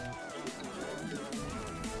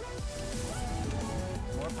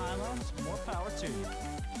 More pylons, more power to you.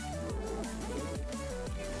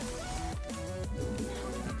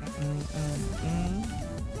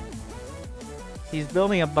 He's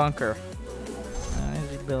building a bunker.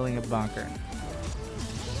 He's building a bunker.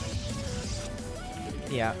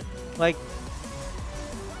 Yeah, like,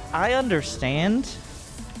 I understand.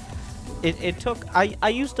 It took... I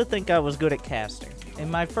used to think I was good at casting.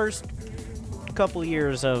 In my first couple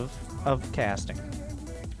years of casting.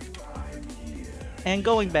 And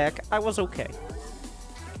going back, I was okay.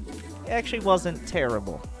 It actually wasn't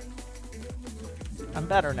terrible. I'm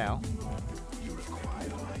better now.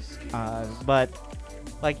 But,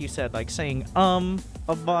 like you said, like saying,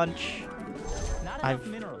 a bunch, Not enough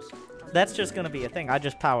minerals. that's just gonna be a thing. I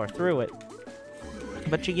just power through it.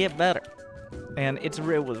 But you get better. And it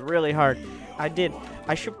was really hard.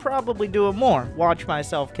 I should probably do it more. Watch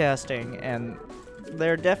myself casting, and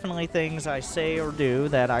there are definitely things I say or do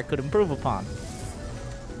that I could improve upon.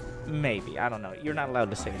 Maybe, I don't know. You're not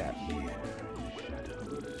allowed to say that.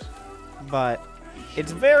 But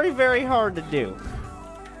it's very, very hard to do.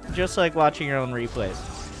 Just like watching your own replays.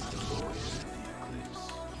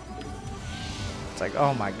 It's like,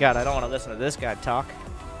 oh my god, I don't want to listen to this guy talk.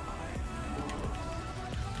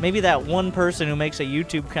 Maybe that one person who makes a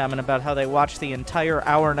YouTube comment about how they watched the entire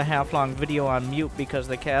hour-and-a-half long video on mute because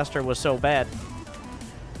the caster was so bad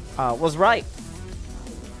was right.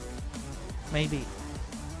 Maybe.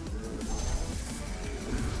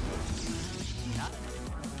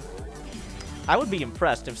 I would be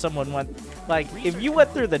impressed if someone went, like, if you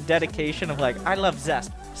went through the dedication of, like, I love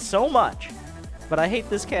Zest so much, but I hate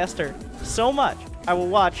this caster so much, I will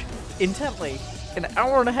watch intently an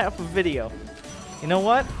hour-and-a-half of video. You know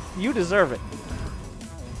what? You deserve it.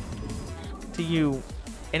 To you.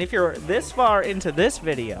 And if you're this far into this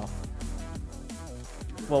video,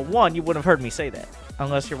 well, one, you wouldn't have heard me say that,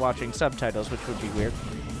 unless you're watching subtitles, which would be weird.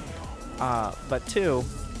 But two,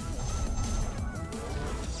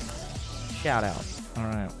 shout out.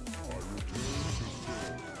 Alright.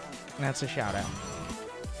 That's a shout out.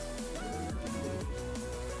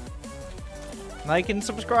 Like and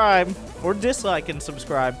subscribe, or dislike and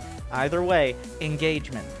subscribe. Either way,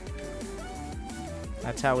 engagement.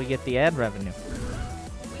 That's how we get the ad revenue.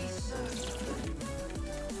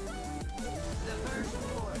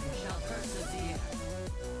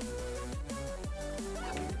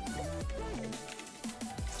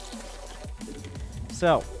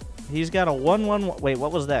 So, he's got a 1-1... Wait,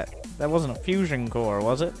 what was that? That wasn't a fusion core,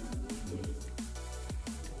 was it?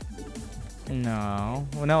 No.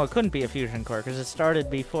 Well, no, it couldn't be a fusion core, because it started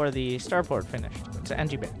before the starport finished. It's an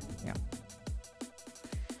NG bit. Yeah.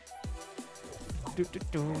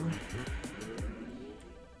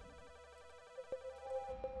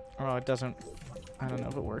 Oh, it doesn't... I don't know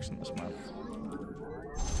if it works in this map.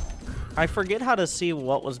 I forget how to see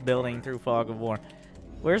what was building through Fog of War.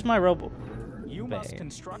 Where's my robo... You must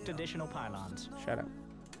construct additional pylons. Shut up.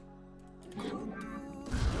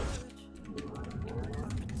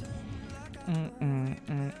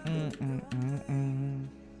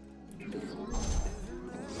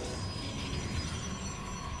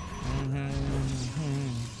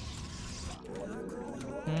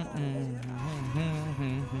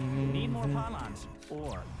 Need more pylons,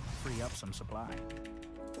 or free up some supply.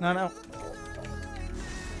 No.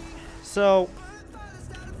 So,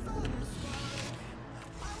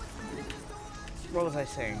 what was I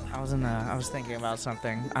saying? I was thinking about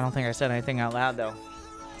something. I don't think I said anything out loud though.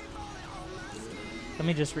 Let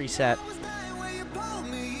me just reset.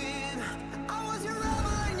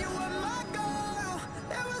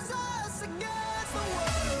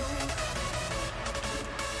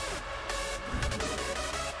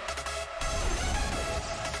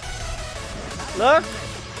 Look!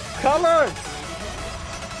 Colors!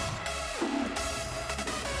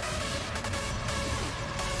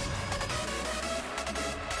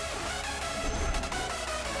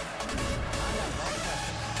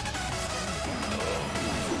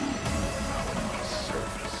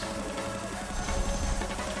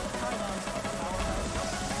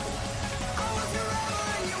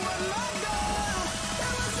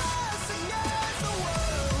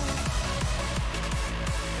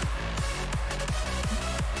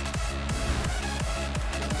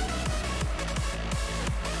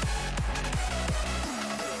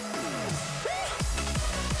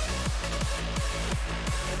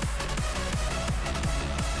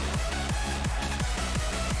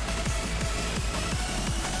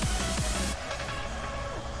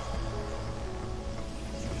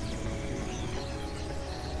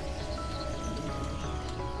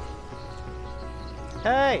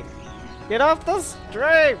 Hey! Get off the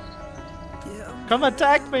stream! Come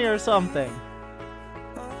attack me or something!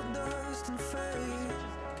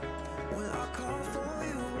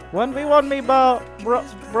 One v one me, bro.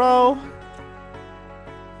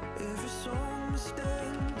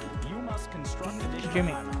 You must construct additional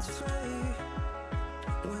Jimmy. islands.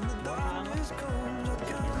 What islands? Your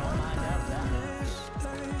own mind out of that.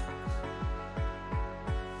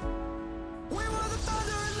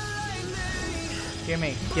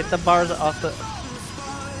 Jimmy, get the bars off the.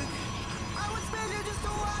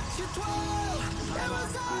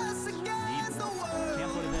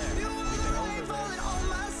 Can't put it there. We've been over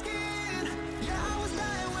this.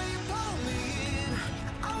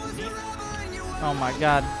 Oh my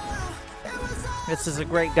god. This is a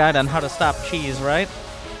great guide on how to stop cheese, right?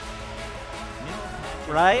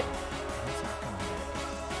 Right?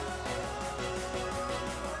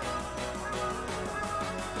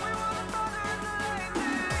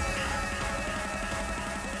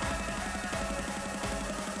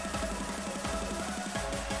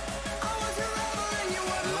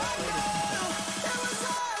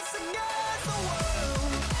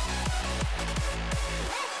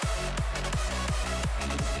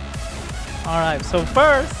 Alright, so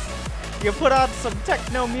first, you put on some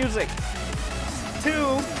techno music.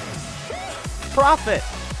 2, profit.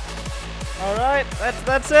 Alright,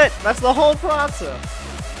 that's it. That's the whole process.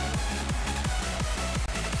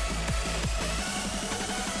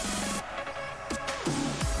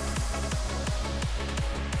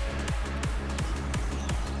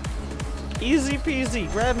 Easy peasy,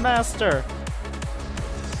 Grandmaster.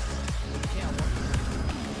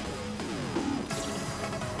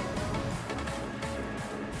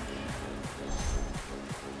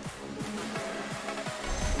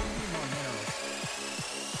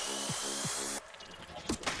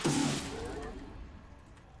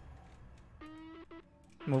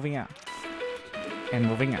 Moving out. And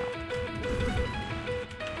moving out.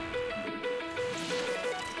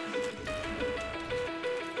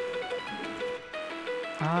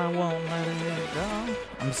 I won't let it go.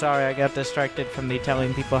 I'm sorry, I got distracted from the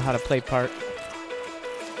telling people how to play part.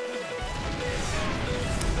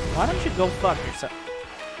 Why don't you go fuck yourself?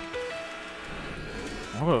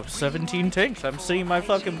 Oh, 17 tanks. I'm seeing my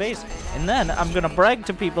fucking base. And then I'm gonna brag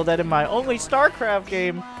to people that in my only StarCraft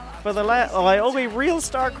game for the my only real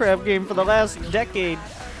StarCraft game for the last decade,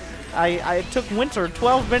 I took Winter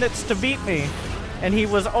 12 minutes to beat me, and he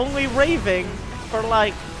was only raving for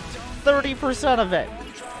like 30% of it.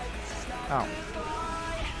 Oh.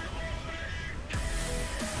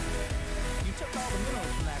 You took all the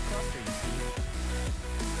minerals from that cluster, you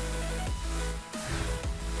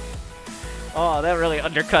see. Oh, that really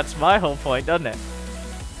undercuts my whole point, doesn't it?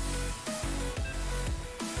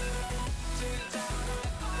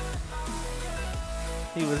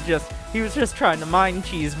 He was just trying to mind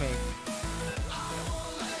cheese me.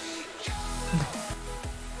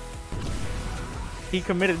 He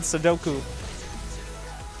committed Sudoku.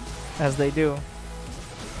 As they do.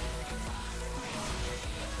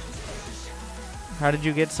 How did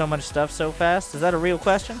you get so much stuff so fast? Is that a real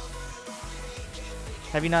question?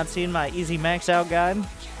 Have you not seen my easy max out guide?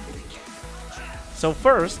 So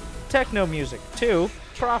first, techno music. 2,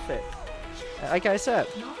 profit. Like I said.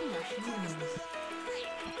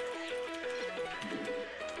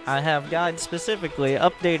 I have guides specifically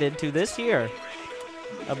updated to this year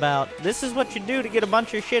about this is what you do to get a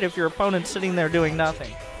bunch of shit if your opponent's sitting there doing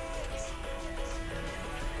nothing.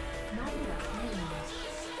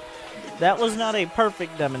 That was not a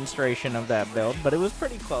perfect demonstration of that build, but it was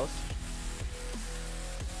pretty close.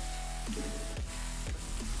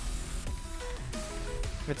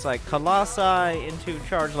 It's like Colossi into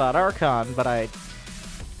Charge Loud Archon, but I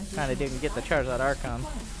kind of didn't get the Charge Loud Archon.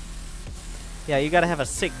 Yeah, you gotta have a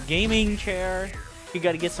sick gaming chair. You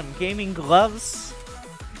gotta get some gaming gloves.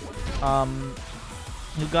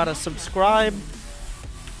 You gotta subscribe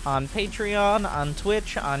on Patreon, on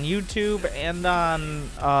Twitch, on YouTube, and on,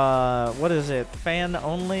 what is it? Fan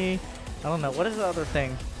only? I don't know. What is the other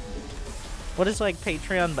thing? What is like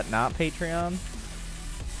Patreon but not Patreon?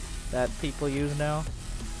 That people use now?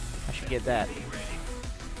 I should get that.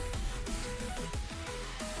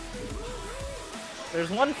 There's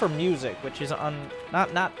one for music, which is on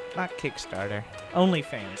not Kickstarter.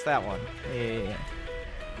 OnlyFans, that one. Yeah.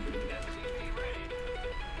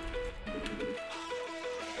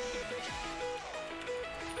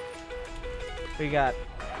 We got.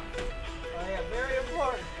 Oh yeah, very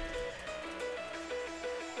important.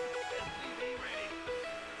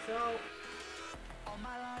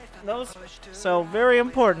 So very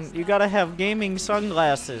important. You gotta have gaming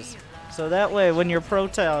sunglasses, so that way when you're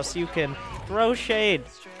Protoss, you can Throw shade.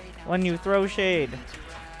 When you throw shade.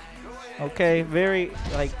 Okay, very,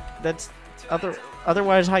 like, that's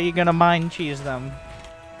otherwise how you gonna mind cheese them?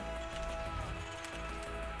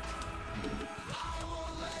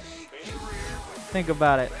 Think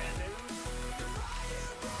about it.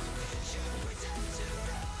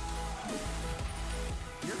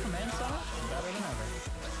 Your command center? Better than ever.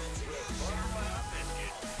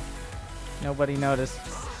 Nobody noticed.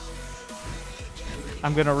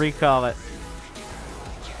 I'm gonna recall it.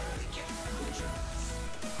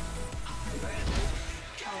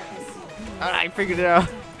 I figured it out.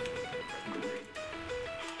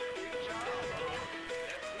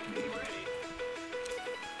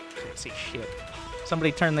 Can't see shit.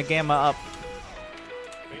 Somebody turn the gamma up.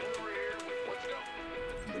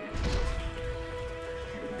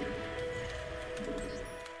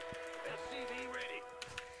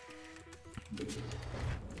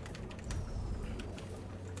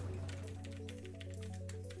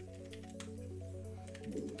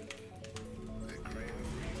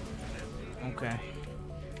 Okay.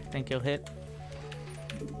 Think you'll hit?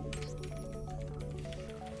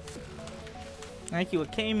 Thank you,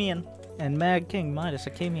 Akamian and Mag King Midas.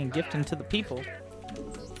 Akamian gifting to the people.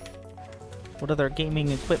 What other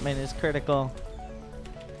gaming equipment is critical?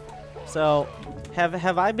 So, have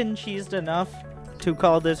I been cheesed enough to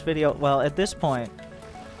call this video? Well, at this point,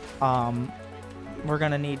 we're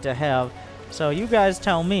gonna need to have. So you guys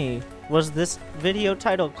tell me, was this video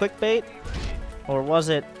title clickbait, or was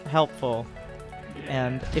it helpful?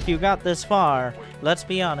 And if you got this far, let's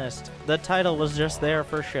be honest, the title was just there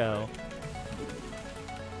for show.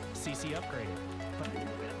 CC upgraded.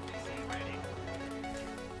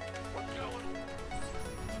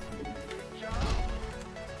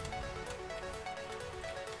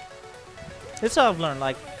 It's all I've learned,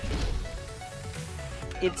 like,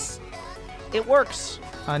 it works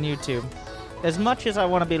on YouTube. As much as I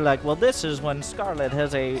want to be like, well, this is when Scarlet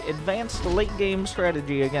has a advanced late game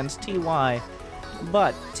strategy against TY,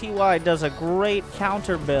 but TY does a great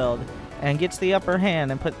counter build and gets the upper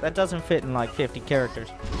hand, and that doesn't fit in like 50 characters.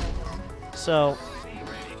 So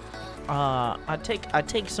I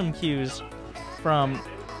take some cues from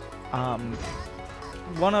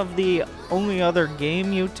one of the only other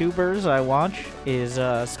game YouTubers I watch is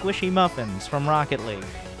Squishy Muffins from Rocket League.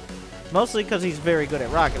 Mostly because he's very good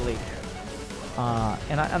at Rocket League.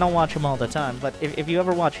 And I don't watch him all the time, but if you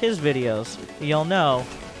ever watch his videos, you'll know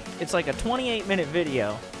it's like a 28-minute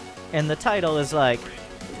video, and the title is like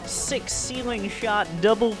 6 ceiling shot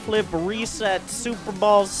double flip reset Super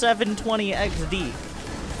Bowl 720 XD,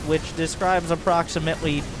 which describes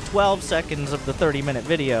approximately 12 seconds of the 30-minute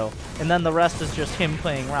video, and then the rest is just him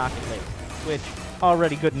playing Rocket League, which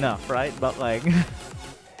already good enough, right? But like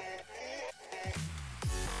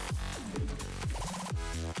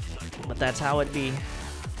but that's how it be.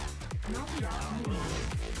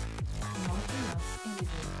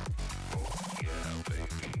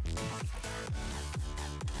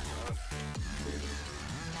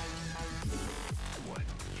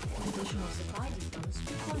 Additional supply depots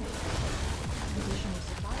required. Additional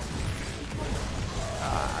supply depots required.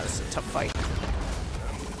 Ah, this is a tough fight.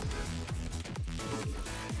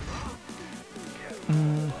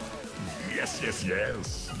 Yes, yes,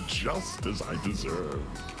 yes. Just as I deserved.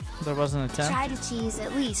 There wasn't a 10. Try to cheese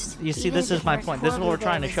at least. You see, even this if is my you're point. This is what we're horribly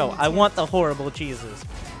trying to bad show. as I an want the horrible cheeses.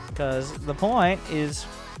 Because the point is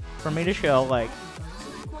for me to show, like,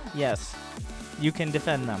 yes, you can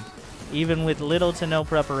defend them. Even with little to no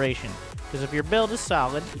preparation. Because if your build is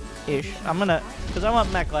solid-ish, because I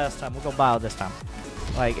went mech last time, we'll go bio this time.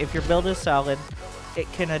 Like, if your build is solid, it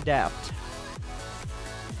can adapt.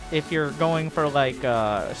 If you're going for, like,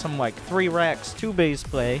 some, like, 3 racks, 2 base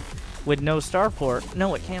play with no starport,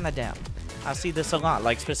 no, it can't adapt. I see this a lot,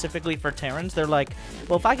 like, specifically for Terrans, they're like,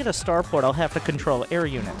 well, if I get a starport, I'll have to control air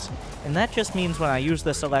units. And that just means when I use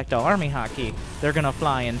the select all army hotkey, they're gonna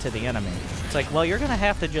fly into the enemy. It's like, well, you're gonna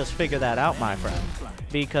have to just figure that out, my friend.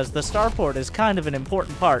 Because the starport is kind of an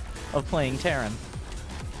important part of playing Terran.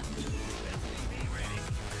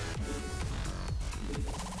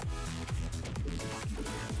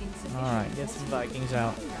 Alright, get some Vikings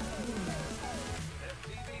out.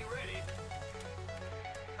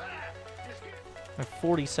 There are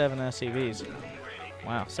 47 SCVs.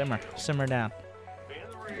 Wow, simmer down.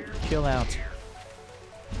 Chill out.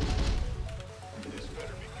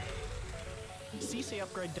 CC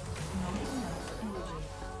upgrade.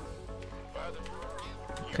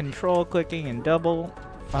 Control clicking and double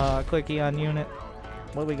clicky on unit.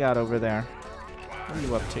 What we got over there? What are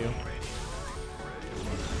you up to?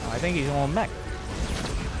 Oh, I think he's on mech.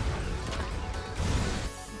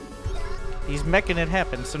 He's making it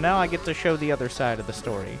happen, so now I get to show the other side of the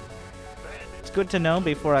story. It's good to know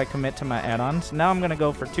before I commit to my add-ons. Now I'm going to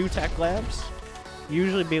go for 2 tech labs.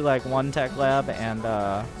 Usually be like 1 tech lab and,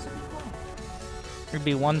 it'd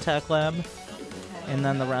be 1 tech lab and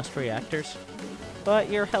then the rest reactors. But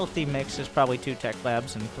your healthy mix is probably 2 tech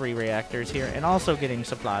labs and 3 reactors here, and also getting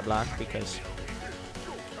supply block because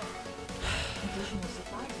Additional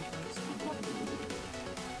supply depots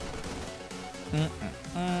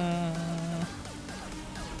required.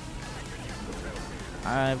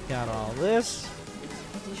 I've got all this.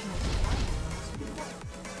 Additional supply depots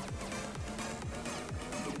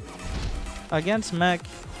required. Against mech,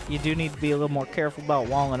 you do need to be a little more careful about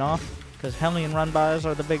walling off, because Hellion run-bys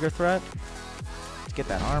are the bigger threat. Let's get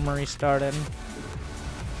that armory started.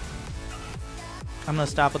 I'm going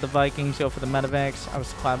to stop with the Vikings, go for the medevacs. I was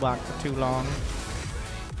supply blocked for too long.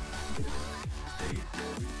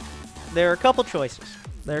 There are a couple choices.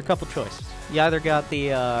 You either got the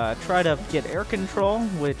try to get air control,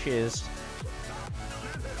 which is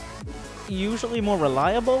usually more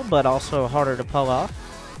reliable, but also harder to pull off.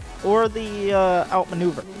 Or the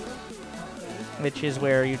outmaneuver, which is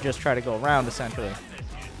where you just try to go around, essentially.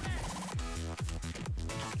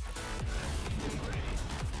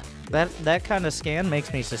 That kind of scan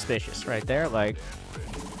makes me suspicious right there. Like,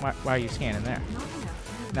 why are you scanning there?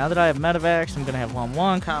 Now that I have medevacs, I'm going to have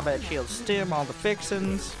 1-1, combat shield stim, all the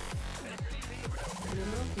fixins.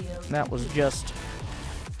 That was just,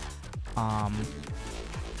 that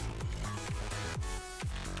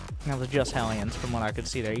was just Hellions from what I could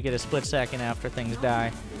see there. You get a split second after things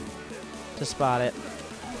die to spot it.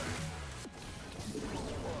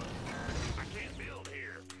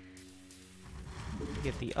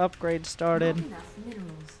 Get the upgrade started. Not enough minerals.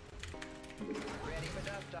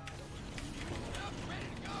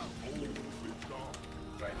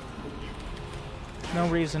 No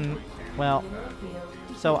reason, well,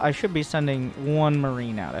 so I should be sending 1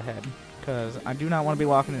 Marine out ahead, because I do not want to be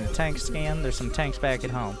walking in a tank scan. There's some tanks back at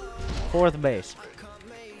home. 4th base.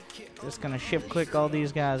 Just gonna shift click all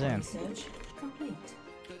these guys in. Research complete.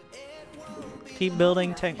 Keep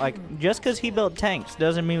building tank, like, just because he built tanks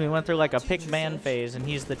doesn't mean we went through like a pick man phase and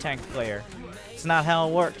he's the tank player. It's not how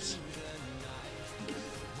it works.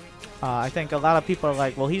 I think a lot of people are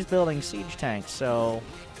like, well, he's building siege tanks, so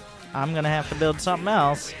I'm gonna have to build something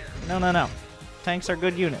else. No. Tanks are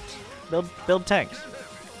good units. Build tanks.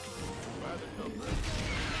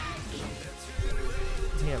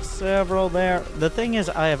 We have several there. The thing is,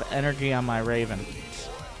 I have energy on my Raven.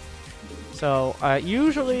 So,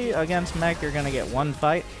 usually against mech, you're gonna get 1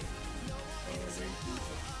 fight.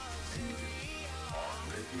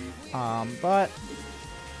 But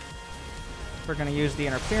we're gonna use the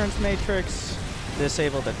interference matrix,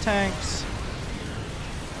 disable the tanks.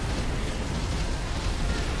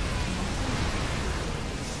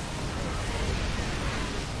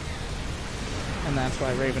 And that's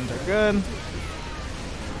why Ravens are good.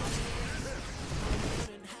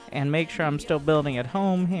 And make sure I'm still building at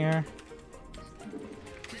home here.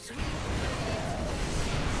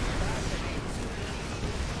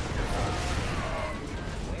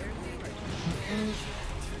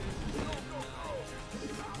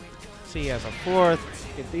 See, as a 4th,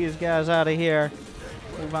 get these guys out of here.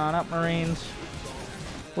 Move on up, Marines.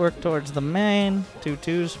 Work towards the main.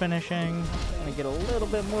 2-2's finishing. Gonna get a little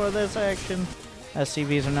bit more of this action.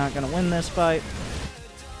 SCVs are not gonna win this fight.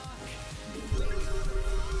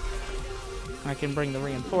 I can bring the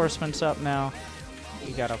reinforcements up now.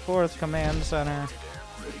 You got a 4th command center.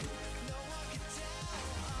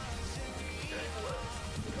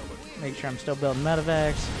 Make sure I'm still building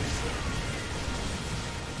medevacs.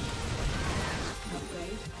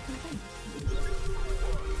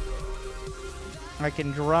 I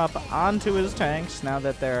can drop onto his tanks now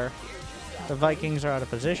that the Vikings are out of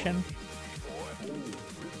position.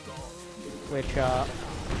 Which,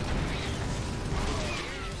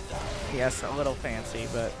 yes, a little fancy,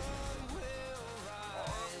 but...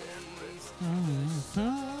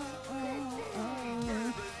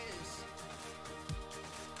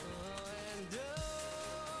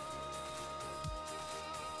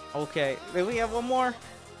 Okay, do we have 1 more?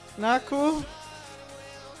 Not cool?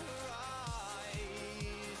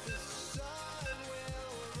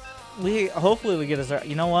 Hopefully we get a Zerg.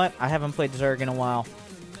 You know what? I haven't played Zerg in a while.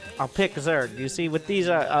 I'll pick Zerg. You see, with these,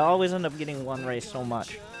 I always end up getting 1 race so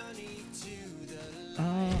much.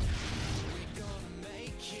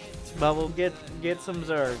 But we'll get some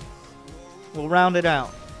Zerg. We'll round it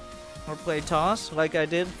out. Or play Toss, like I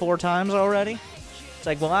did 4 times already. It's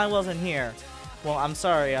like, well, I wasn't here. Well, I'm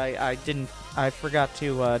sorry, I forgot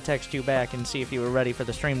to text you back and see if you were ready for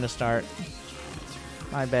the stream to start.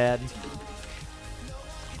 My bad.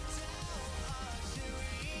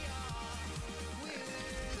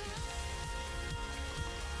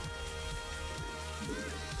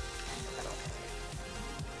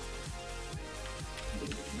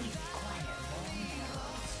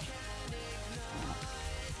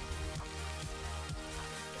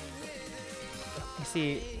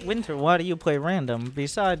 See, Winter, why do you play random?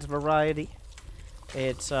 Besides variety,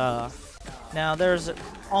 it's, now there's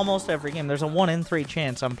almost every game. There's a 1 in 3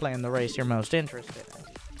 chance I'm playing the race you're most interested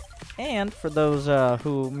in. And for those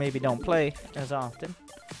who maybe don't play as often,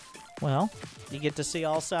 well, you get to see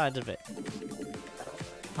all sides of it.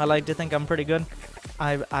 I like to think I'm pretty good.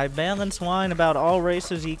 I balance wine about all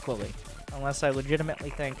races equally, unless I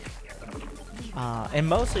legitimately think, and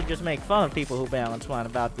mostly just make fun of people who balance wine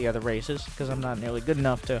about the other races, because I'm not nearly good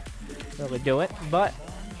enough to really do it, but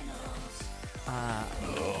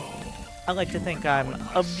I like to think I'm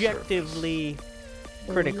objectively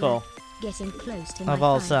critical Getting close to of my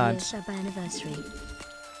all 5 sides. year sub-anniversary.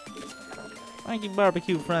 Thank you,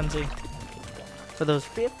 Barbecue Frenzy, for those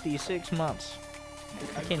 56 months.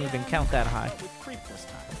 I can't even count that high. With creep this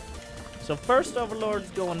time. So first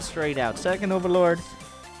Overlord's going straight out. Second Overlord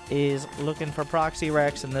is looking for proxy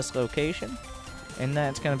racks in this location, and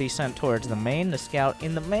that's going to be sent towards the main to scout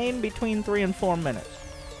in the main between 3 and 4 minutes.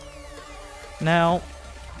 Now,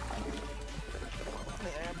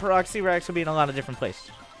 proxy racks will be in a lot of different places.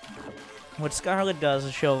 What Scarlet does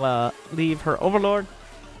is she'll leave her Overlord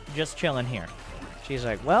just chilling here. She's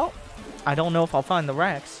like, well, I don't know if I'll find the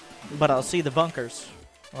racks, but I'll see the bunkers.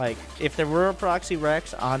 Like, if there were proxy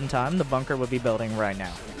racks on time, the bunker would be building right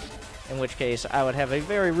now. In which case, I would have a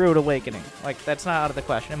very rude awakening. Like, that's not out of the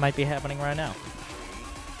question. It might be happening right now.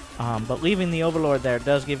 But leaving the Overlord there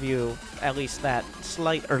does give you at least that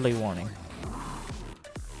slight early warning.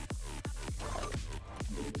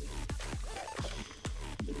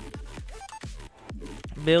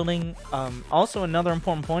 Building, also another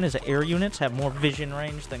important point is that air units have more vision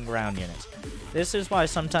range than ground units. This is why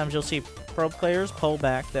sometimes you'll see pro players pull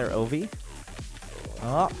back their OV.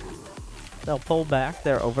 Oh, they'll pull back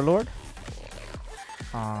their Overlord.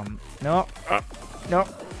 No, no,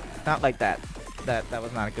 not like that. That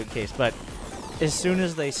was not a good case, but as soon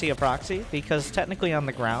as they see a proxy, because technically on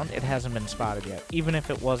the ground it hasn't been spotted yet, even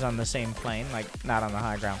if it was on the same plane, like not on the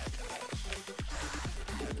high ground.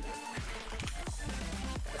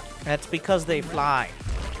 That's because they fly.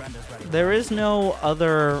 There is no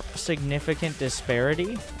other significant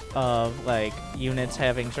disparity of like units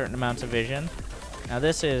having certain amounts of vision. Now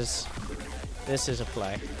this is a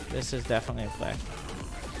play. This is definitely a play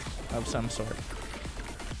of some sort.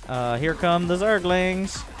 Here come the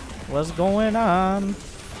Zerglings. What's going on?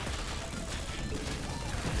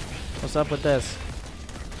 What's up with this?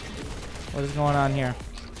 What is going on here?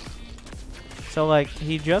 So like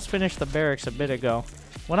he just finished the barracks a bit ago.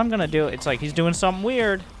 What I'm gonna do, it's like he's doing something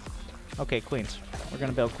weird. Okay, queens. We're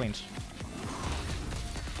gonna build queens.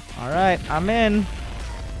 Alright, I'm in.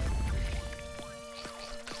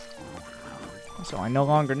 So I no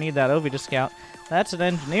longer need that OV to scout. That's an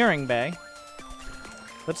engineering bay.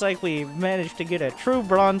 Looks like we managed to get a true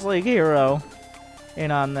Bronze League hero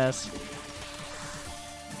in on this.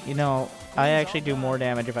 You know, I actually do more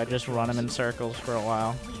damage if I just run him in circles for a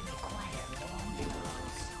while.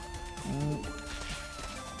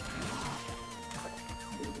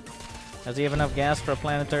 Does he have enough gas for a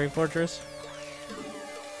planetary fortress?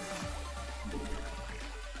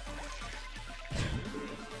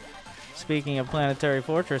 Speaking of planetary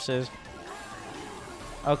fortresses.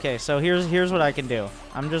 Okay, so here's what I can do.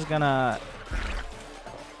 I'm just gonna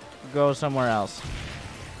go somewhere else.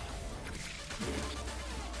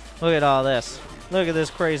 Look at all this. Look at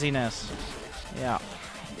this craziness. Yeah.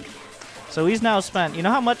 So he's now spent, you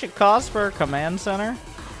know how much it costs for a command center?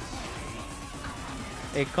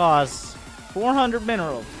 It costs 400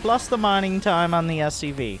 minerals, plus the mining time on the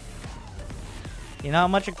SCV. You know how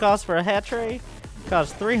much it costs for a hatchery? It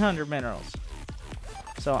costs 300 minerals.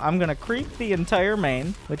 So I'm going to creep the entire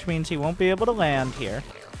main, which means he won't be able to land here.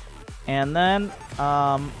 And then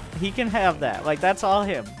he can have that. Like, that's all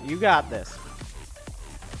him. You got this.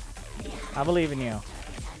 I believe in you.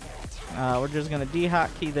 We're just going to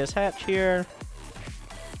de-hotkey this hatch here.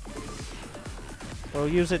 We'll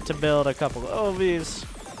use it to build a couple of OVs.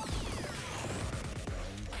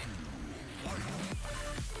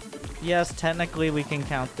 Yes, technically we can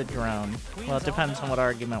count the drone. Well, it depends on what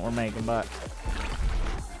argument we're making, but...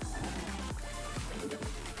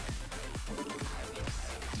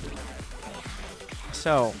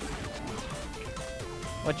 So,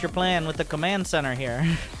 what's your plan with the command center here?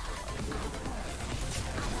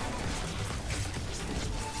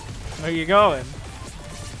 Where are you going?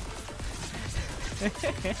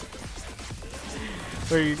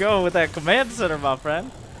 Where are you going with that command center, my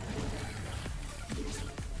friend?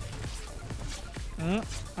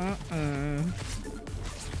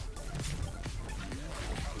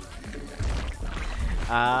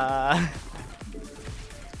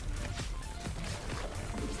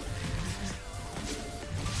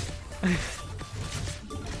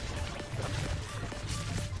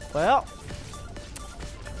 Well.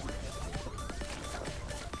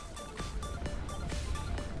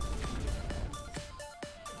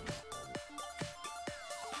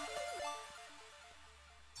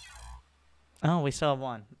 Oh, we still have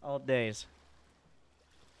one. Old days.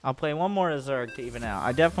 I'll play one more as Zerg to even out.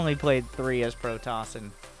 I definitely played 3 as Protoss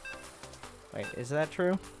and... Wait, is that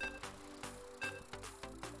true?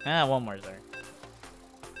 Ah, one more Zerg.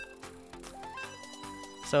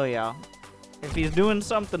 So yeah, if he's doing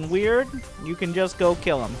something weird, you can just go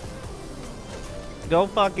kill him. Go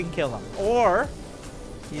fucking kill him. Or,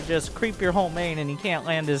 you just creep your whole main and he can't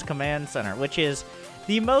land his command center, which is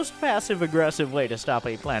the most passive-aggressive way to stop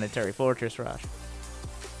a planetary fortress rush.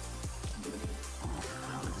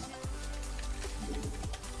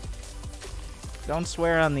 Don't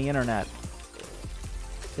swear on the internet.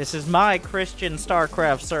 This is my Christian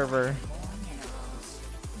Starcraft server.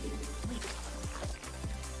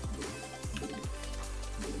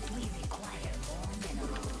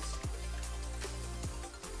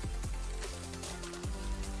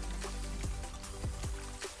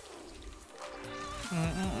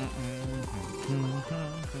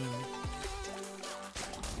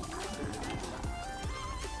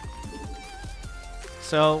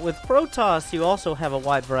 So with Protoss, you also have a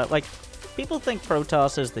wide variety. Like, people think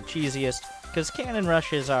Protoss is the cheesiest because cannon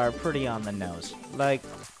rushes are pretty on the nose. Like,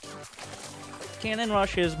 cannon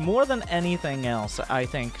rushes more than anything else, I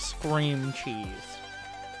think, scream cheese.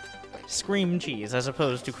 Scream cheese as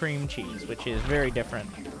opposed to cream cheese, which is very different.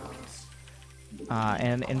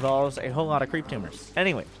 And involves a whole lot of creep tumors.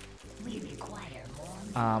 Anyway.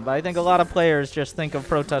 But I think a lot of players just think of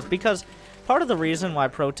Protoss because part of the reason why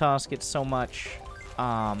Protoss gets so much...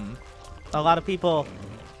 a lot of people...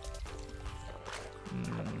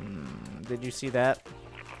 did you see that?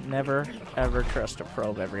 Never, ever trust a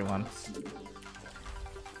probe, everyone.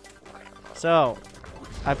 So,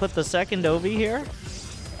 I put the second OV here.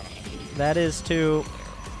 That is to...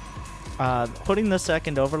 putting the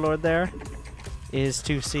second Overlord there is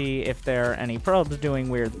to see if there are any probes doing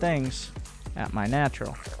weird things at my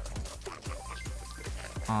natural.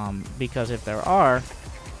 Because if there are,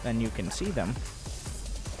 then you can see them.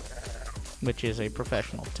 Which is a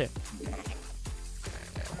professional tip.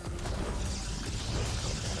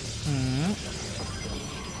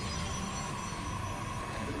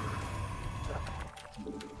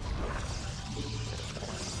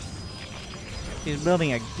 He's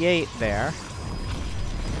building a gate there,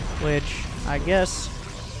 which I guess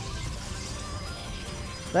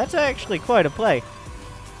that's actually quite a play.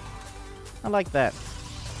 I like that.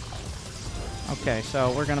 Okay,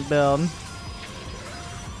 so we're gonna build.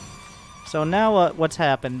 So now what's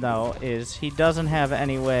happened, though, is he doesn't have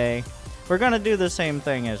any way... We're going to do the same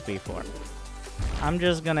thing as before. I'm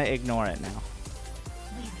just going to ignore it now.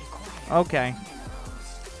 Okay.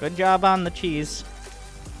 Good job on the cheese.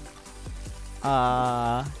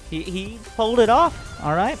 He pulled it off,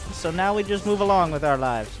 alright? So now we just move along with our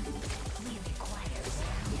lives.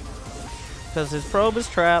 Because his probe is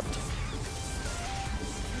trapped.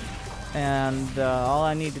 And all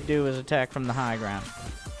I need to do is attack from the high ground.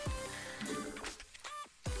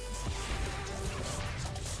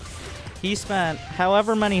 He spent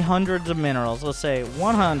however many hundreds of minerals, let's say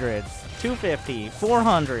 100, 250,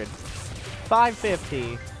 400,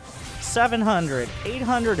 550, 700,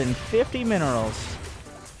 850 minerals.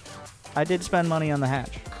 I did spend money on the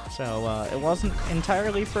hatch, so it wasn't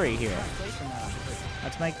entirely free here.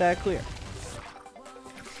 Let's make that clear.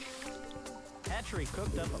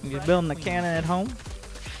 He's building the cannon at home.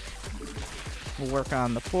 We'll work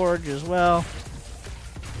on the forge as well.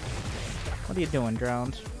 What are you doing,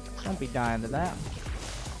 drones? Don't be dying to that.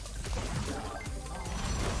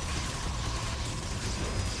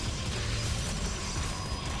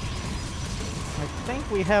 I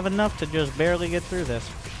think we have enough to just barely get through this.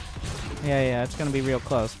 Yeah, it's gonna be real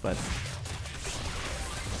close, but...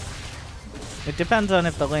 it depends on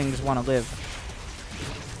if the lings want to live.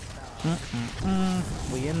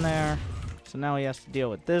 We in there. So now he has to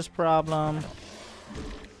deal with this problem.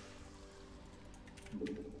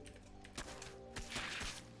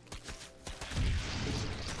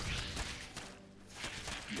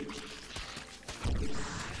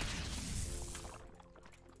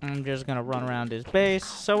 I'm just gonna run around his base.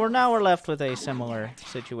 So we're left with a similar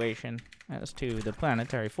situation as to the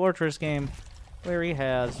Planetary Fortress game, where he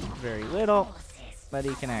has very little that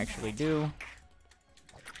he can actually do.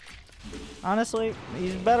 Honestly,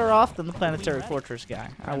 he's better off than the Planetary Fortress guy.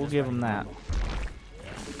 I will give him that.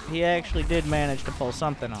 He actually did manage to pull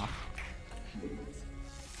something off.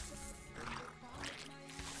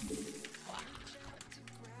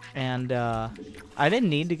 And I didn't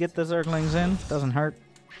need to get the Zerglings in. Doesn't hurt.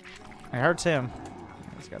 It hurts him.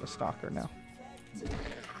 He's got a stalker now.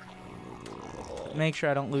 Make sure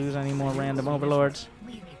I don't lose any more random overlords.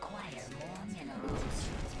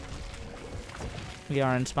 We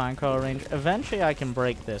are in spine crawl range. Eventually I can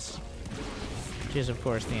break this, which is of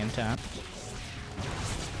course the intent.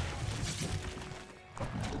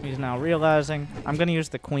 He's now realizing I'm going to use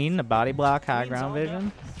the queen to body block high ground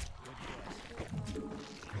vision.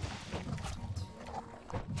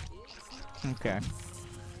 Okay.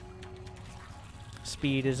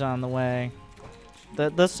 Speed is on the way.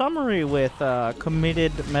 The summary with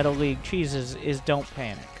committed Metal League cheeses is don't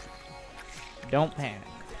panic. Don't panic.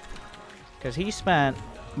 Because he spent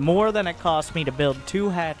more than it cost me to build 2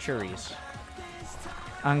 hatcheries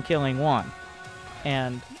on killing 1.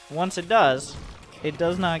 And once it does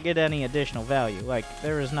not get any additional value. Like,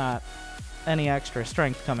 there is not any extra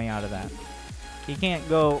strength coming out of that. He can't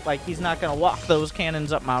go, like, he's not going to walk those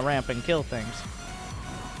cannons up my ramp and kill things.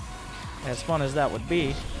 As fun as that would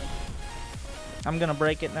be. I'm going to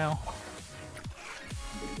break it now.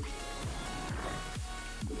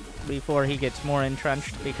 Before he gets more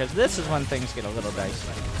entrenched, because this is when things get a little dicey.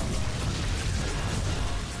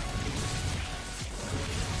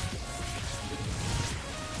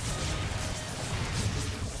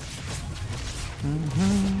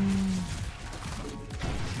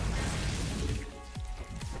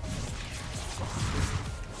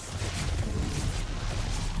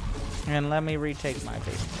 And let me retake my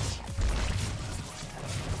base.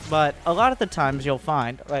 But a lot of the times you'll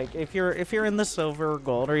find, like, if you're in the silver or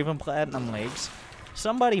gold or even platinum leagues,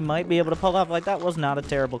 somebody might be able to pull off, like, that was not a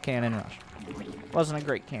terrible cannon rush. Wasn't a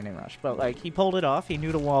great cannon rush, but, like, he pulled it off, he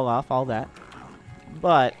knew to wall off, all that.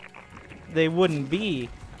 But they wouldn't be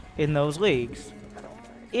in those leagues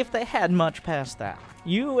if they had much past that.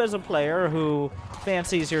 You, as a player who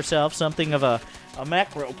fancies yourself something of a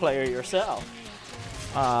macro player yourself,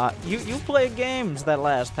 you play games that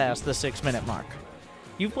last past the 6-minute mark.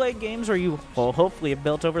 You play games where you, well, hopefully have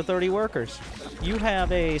built over 30 workers. You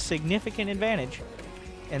have a significant advantage,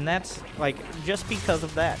 and that's, like, just because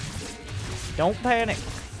of that. Don't panic.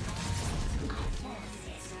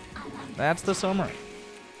 That's the summary.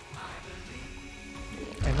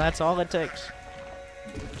 And that's all it takes.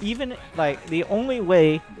 Even, like, the only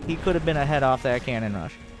way he could have been ahead off that cannon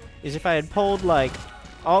rush is if I had pulled, like,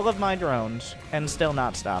 all of my drones and still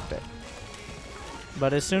not stopped it.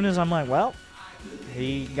 But as soon as I'm like, well,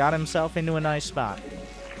 he got himself into a nice spot.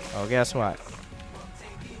 Oh, guess what?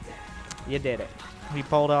 You did it. He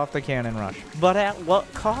pulled off the cannon rush. But at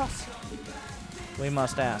what cost? We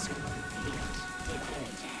must ask.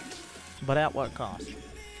 But at what cost?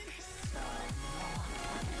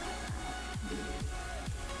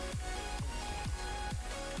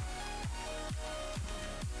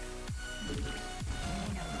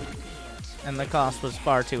 And the cost was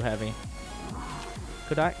far too heavy.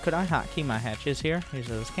 Could I hotkey my hatches here? These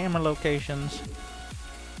are those camera locations.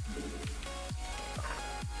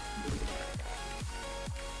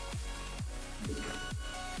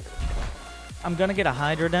 I'm gonna get a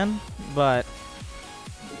Hydra den, but...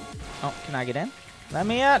 Oh, can I get in? Let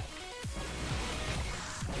me in!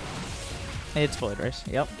 It's Void Race,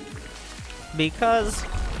 yep. Because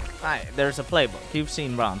there's a playbook. You've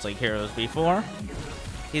seen Bronze League heroes before.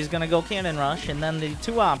 He's gonna go Cannon Rush, and then the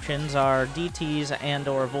 2 options are DTs and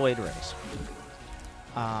or Void Rays.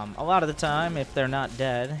 A lot of the time, if they're not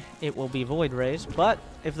dead, it will be Void Rays, but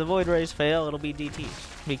if the Void Rays fail, it'll be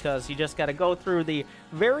DTs, because you just gotta go through the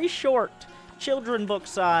very short children book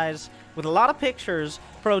size, with a lot of pictures,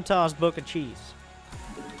 Protoss Book of Cheese.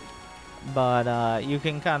 But you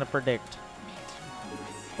can kind of predict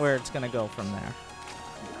where it's gonna go from there.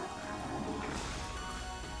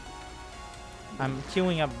 I'm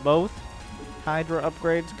queuing up both Hydra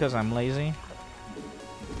upgrades because I'm lazy.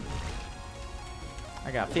 I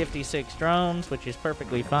got 56 drones, which is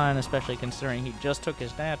perfectly fine, especially considering he just took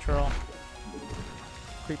his natural.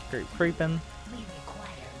 Creep, creep, creeping. We require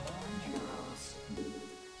more minerals.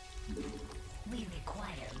 We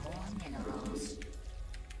require more minerals.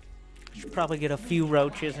 Should probably get a few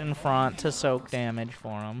roaches in front to soak damage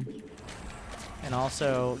for him. And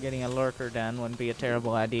also, getting a lurker den wouldn't be a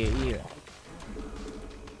terrible idea either.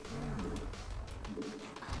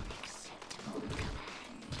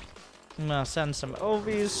 I'm gonna send some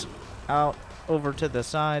OVs out over to the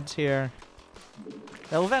sides here.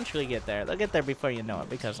 They'll eventually get there. They'll get there before you know it,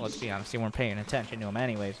 because let's be honest, you weren't paying attention to them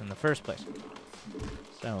anyways in the first place.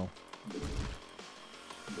 So.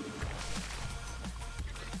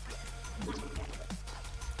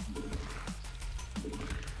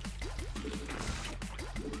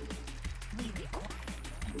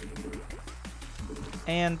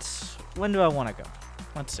 And when do I want to go?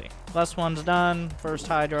 Let's see. +1's done. First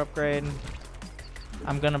Hydra upgrade.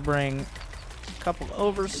 I'm going to bring a couple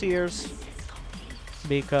Overseers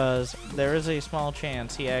because there is a small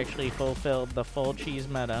chance he actually fulfilled the full cheese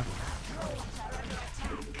meta.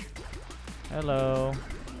 Hello.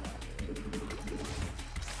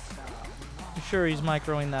 I'm sure he's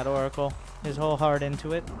microing that Oracle. His whole heart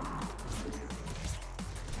into it.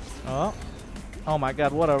 Oh. Oh my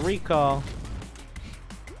god, what a recall.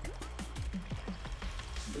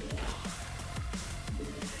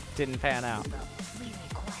 Didn't pan out.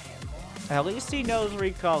 At least he knows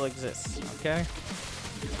recall exists, okay?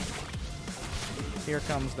 Here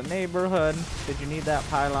comes the neighborhood. Did you need that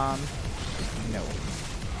pylon? No.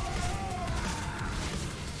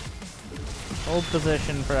 Hold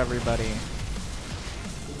position for everybody.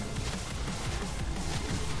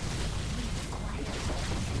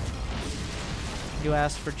 You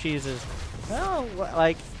asked for cheeses. Well,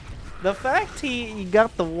 like, the fact he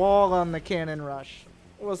got the wall on the cannon rush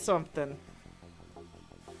was something.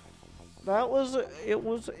 That was, it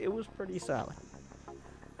was pretty solid.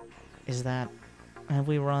 Is that, have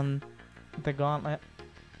we run the gauntlet?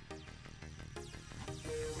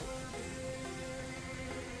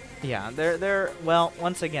 Yeah, they're, well,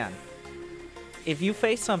 once again, if you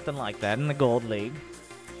face something like that in the Gold League,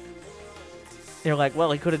 you're like,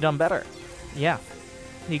 well, he could have done better. Yeah,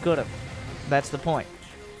 he could have. That's the point.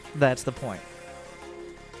 That's the point.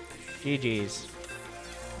 GG's.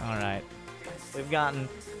 Alright. We've gotten...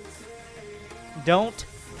 Don't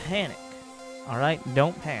panic. Alright?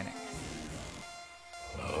 Don't panic.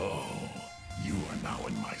 Oh, you are now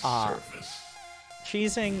in my service.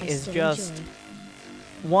 Cheesing I is still just... enjoy.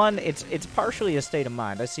 One, it's partially a state of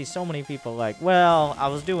mind. I see so many people like, well, I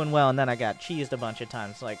was doing well and then I got cheesed a bunch of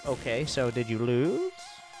times. Like, okay, so did you lose?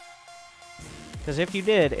 Because if you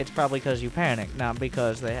did, it's probably because you panicked, not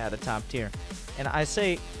because they had a top tier. And I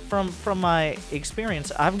say, from my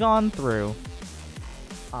experience, I've gone through,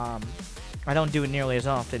 I don't do it nearly as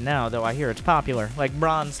often now, though I hear it's popular, like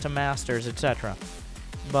Bronze to Masters, etc.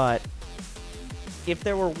 But if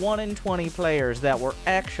there were 1 in 20 players that were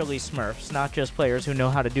actually Smurfs, not just players who know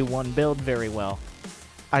how to do one build very well,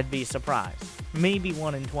 I'd be surprised. Maybe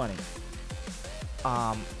 1 in 20.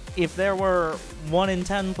 If there were 1 in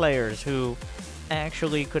 10 players who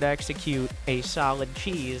actually could execute a solid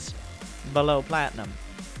cheese below platinum,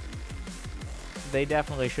 they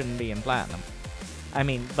definitely shouldn't be in platinum. I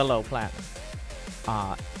mean, below platinum.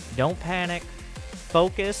 Don't panic.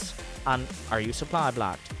 Focus on, are you supply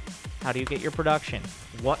blocked? How do you get your production?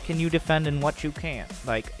 What can you defend and what you can't?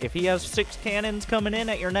 Like, if he has 6 cannons coming in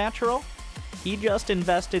at your natural, he just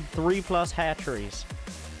invested 3+ hatcheries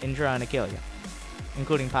in trying to kill you.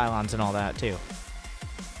 Including pylons and all that, too.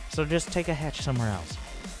 So just take a hatch somewhere else.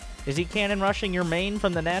 Is he cannon rushing your main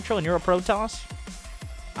from the natural and you're a Protoss?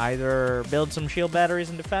 Either build some shield batteries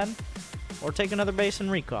and defend, or take another base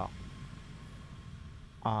and recall.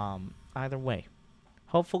 Either way.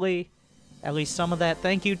 Hopefully, at least some of that.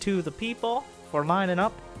 Thank you to the people for lining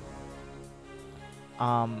up.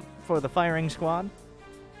 For the firing squad.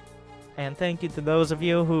 And thank you to those of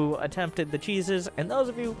you who attempted the cheeses, and those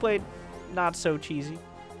of you who played not so cheesy.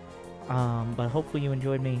 But hopefully you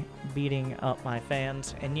enjoyed me beating up my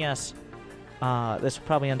fans. And yes, this will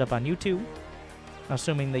probably end up on YouTube,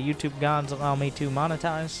 assuming the YouTube gods allow me to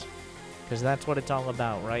monetize, because that's what it's all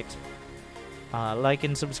about, right? Like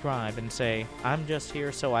and subscribe and say, I'm just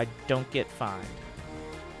here so I don't get fined.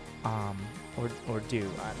 Or do. I don't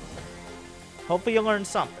know. Hopefully you learned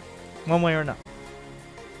something, one way or another.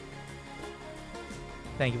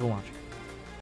 Thank you for watching.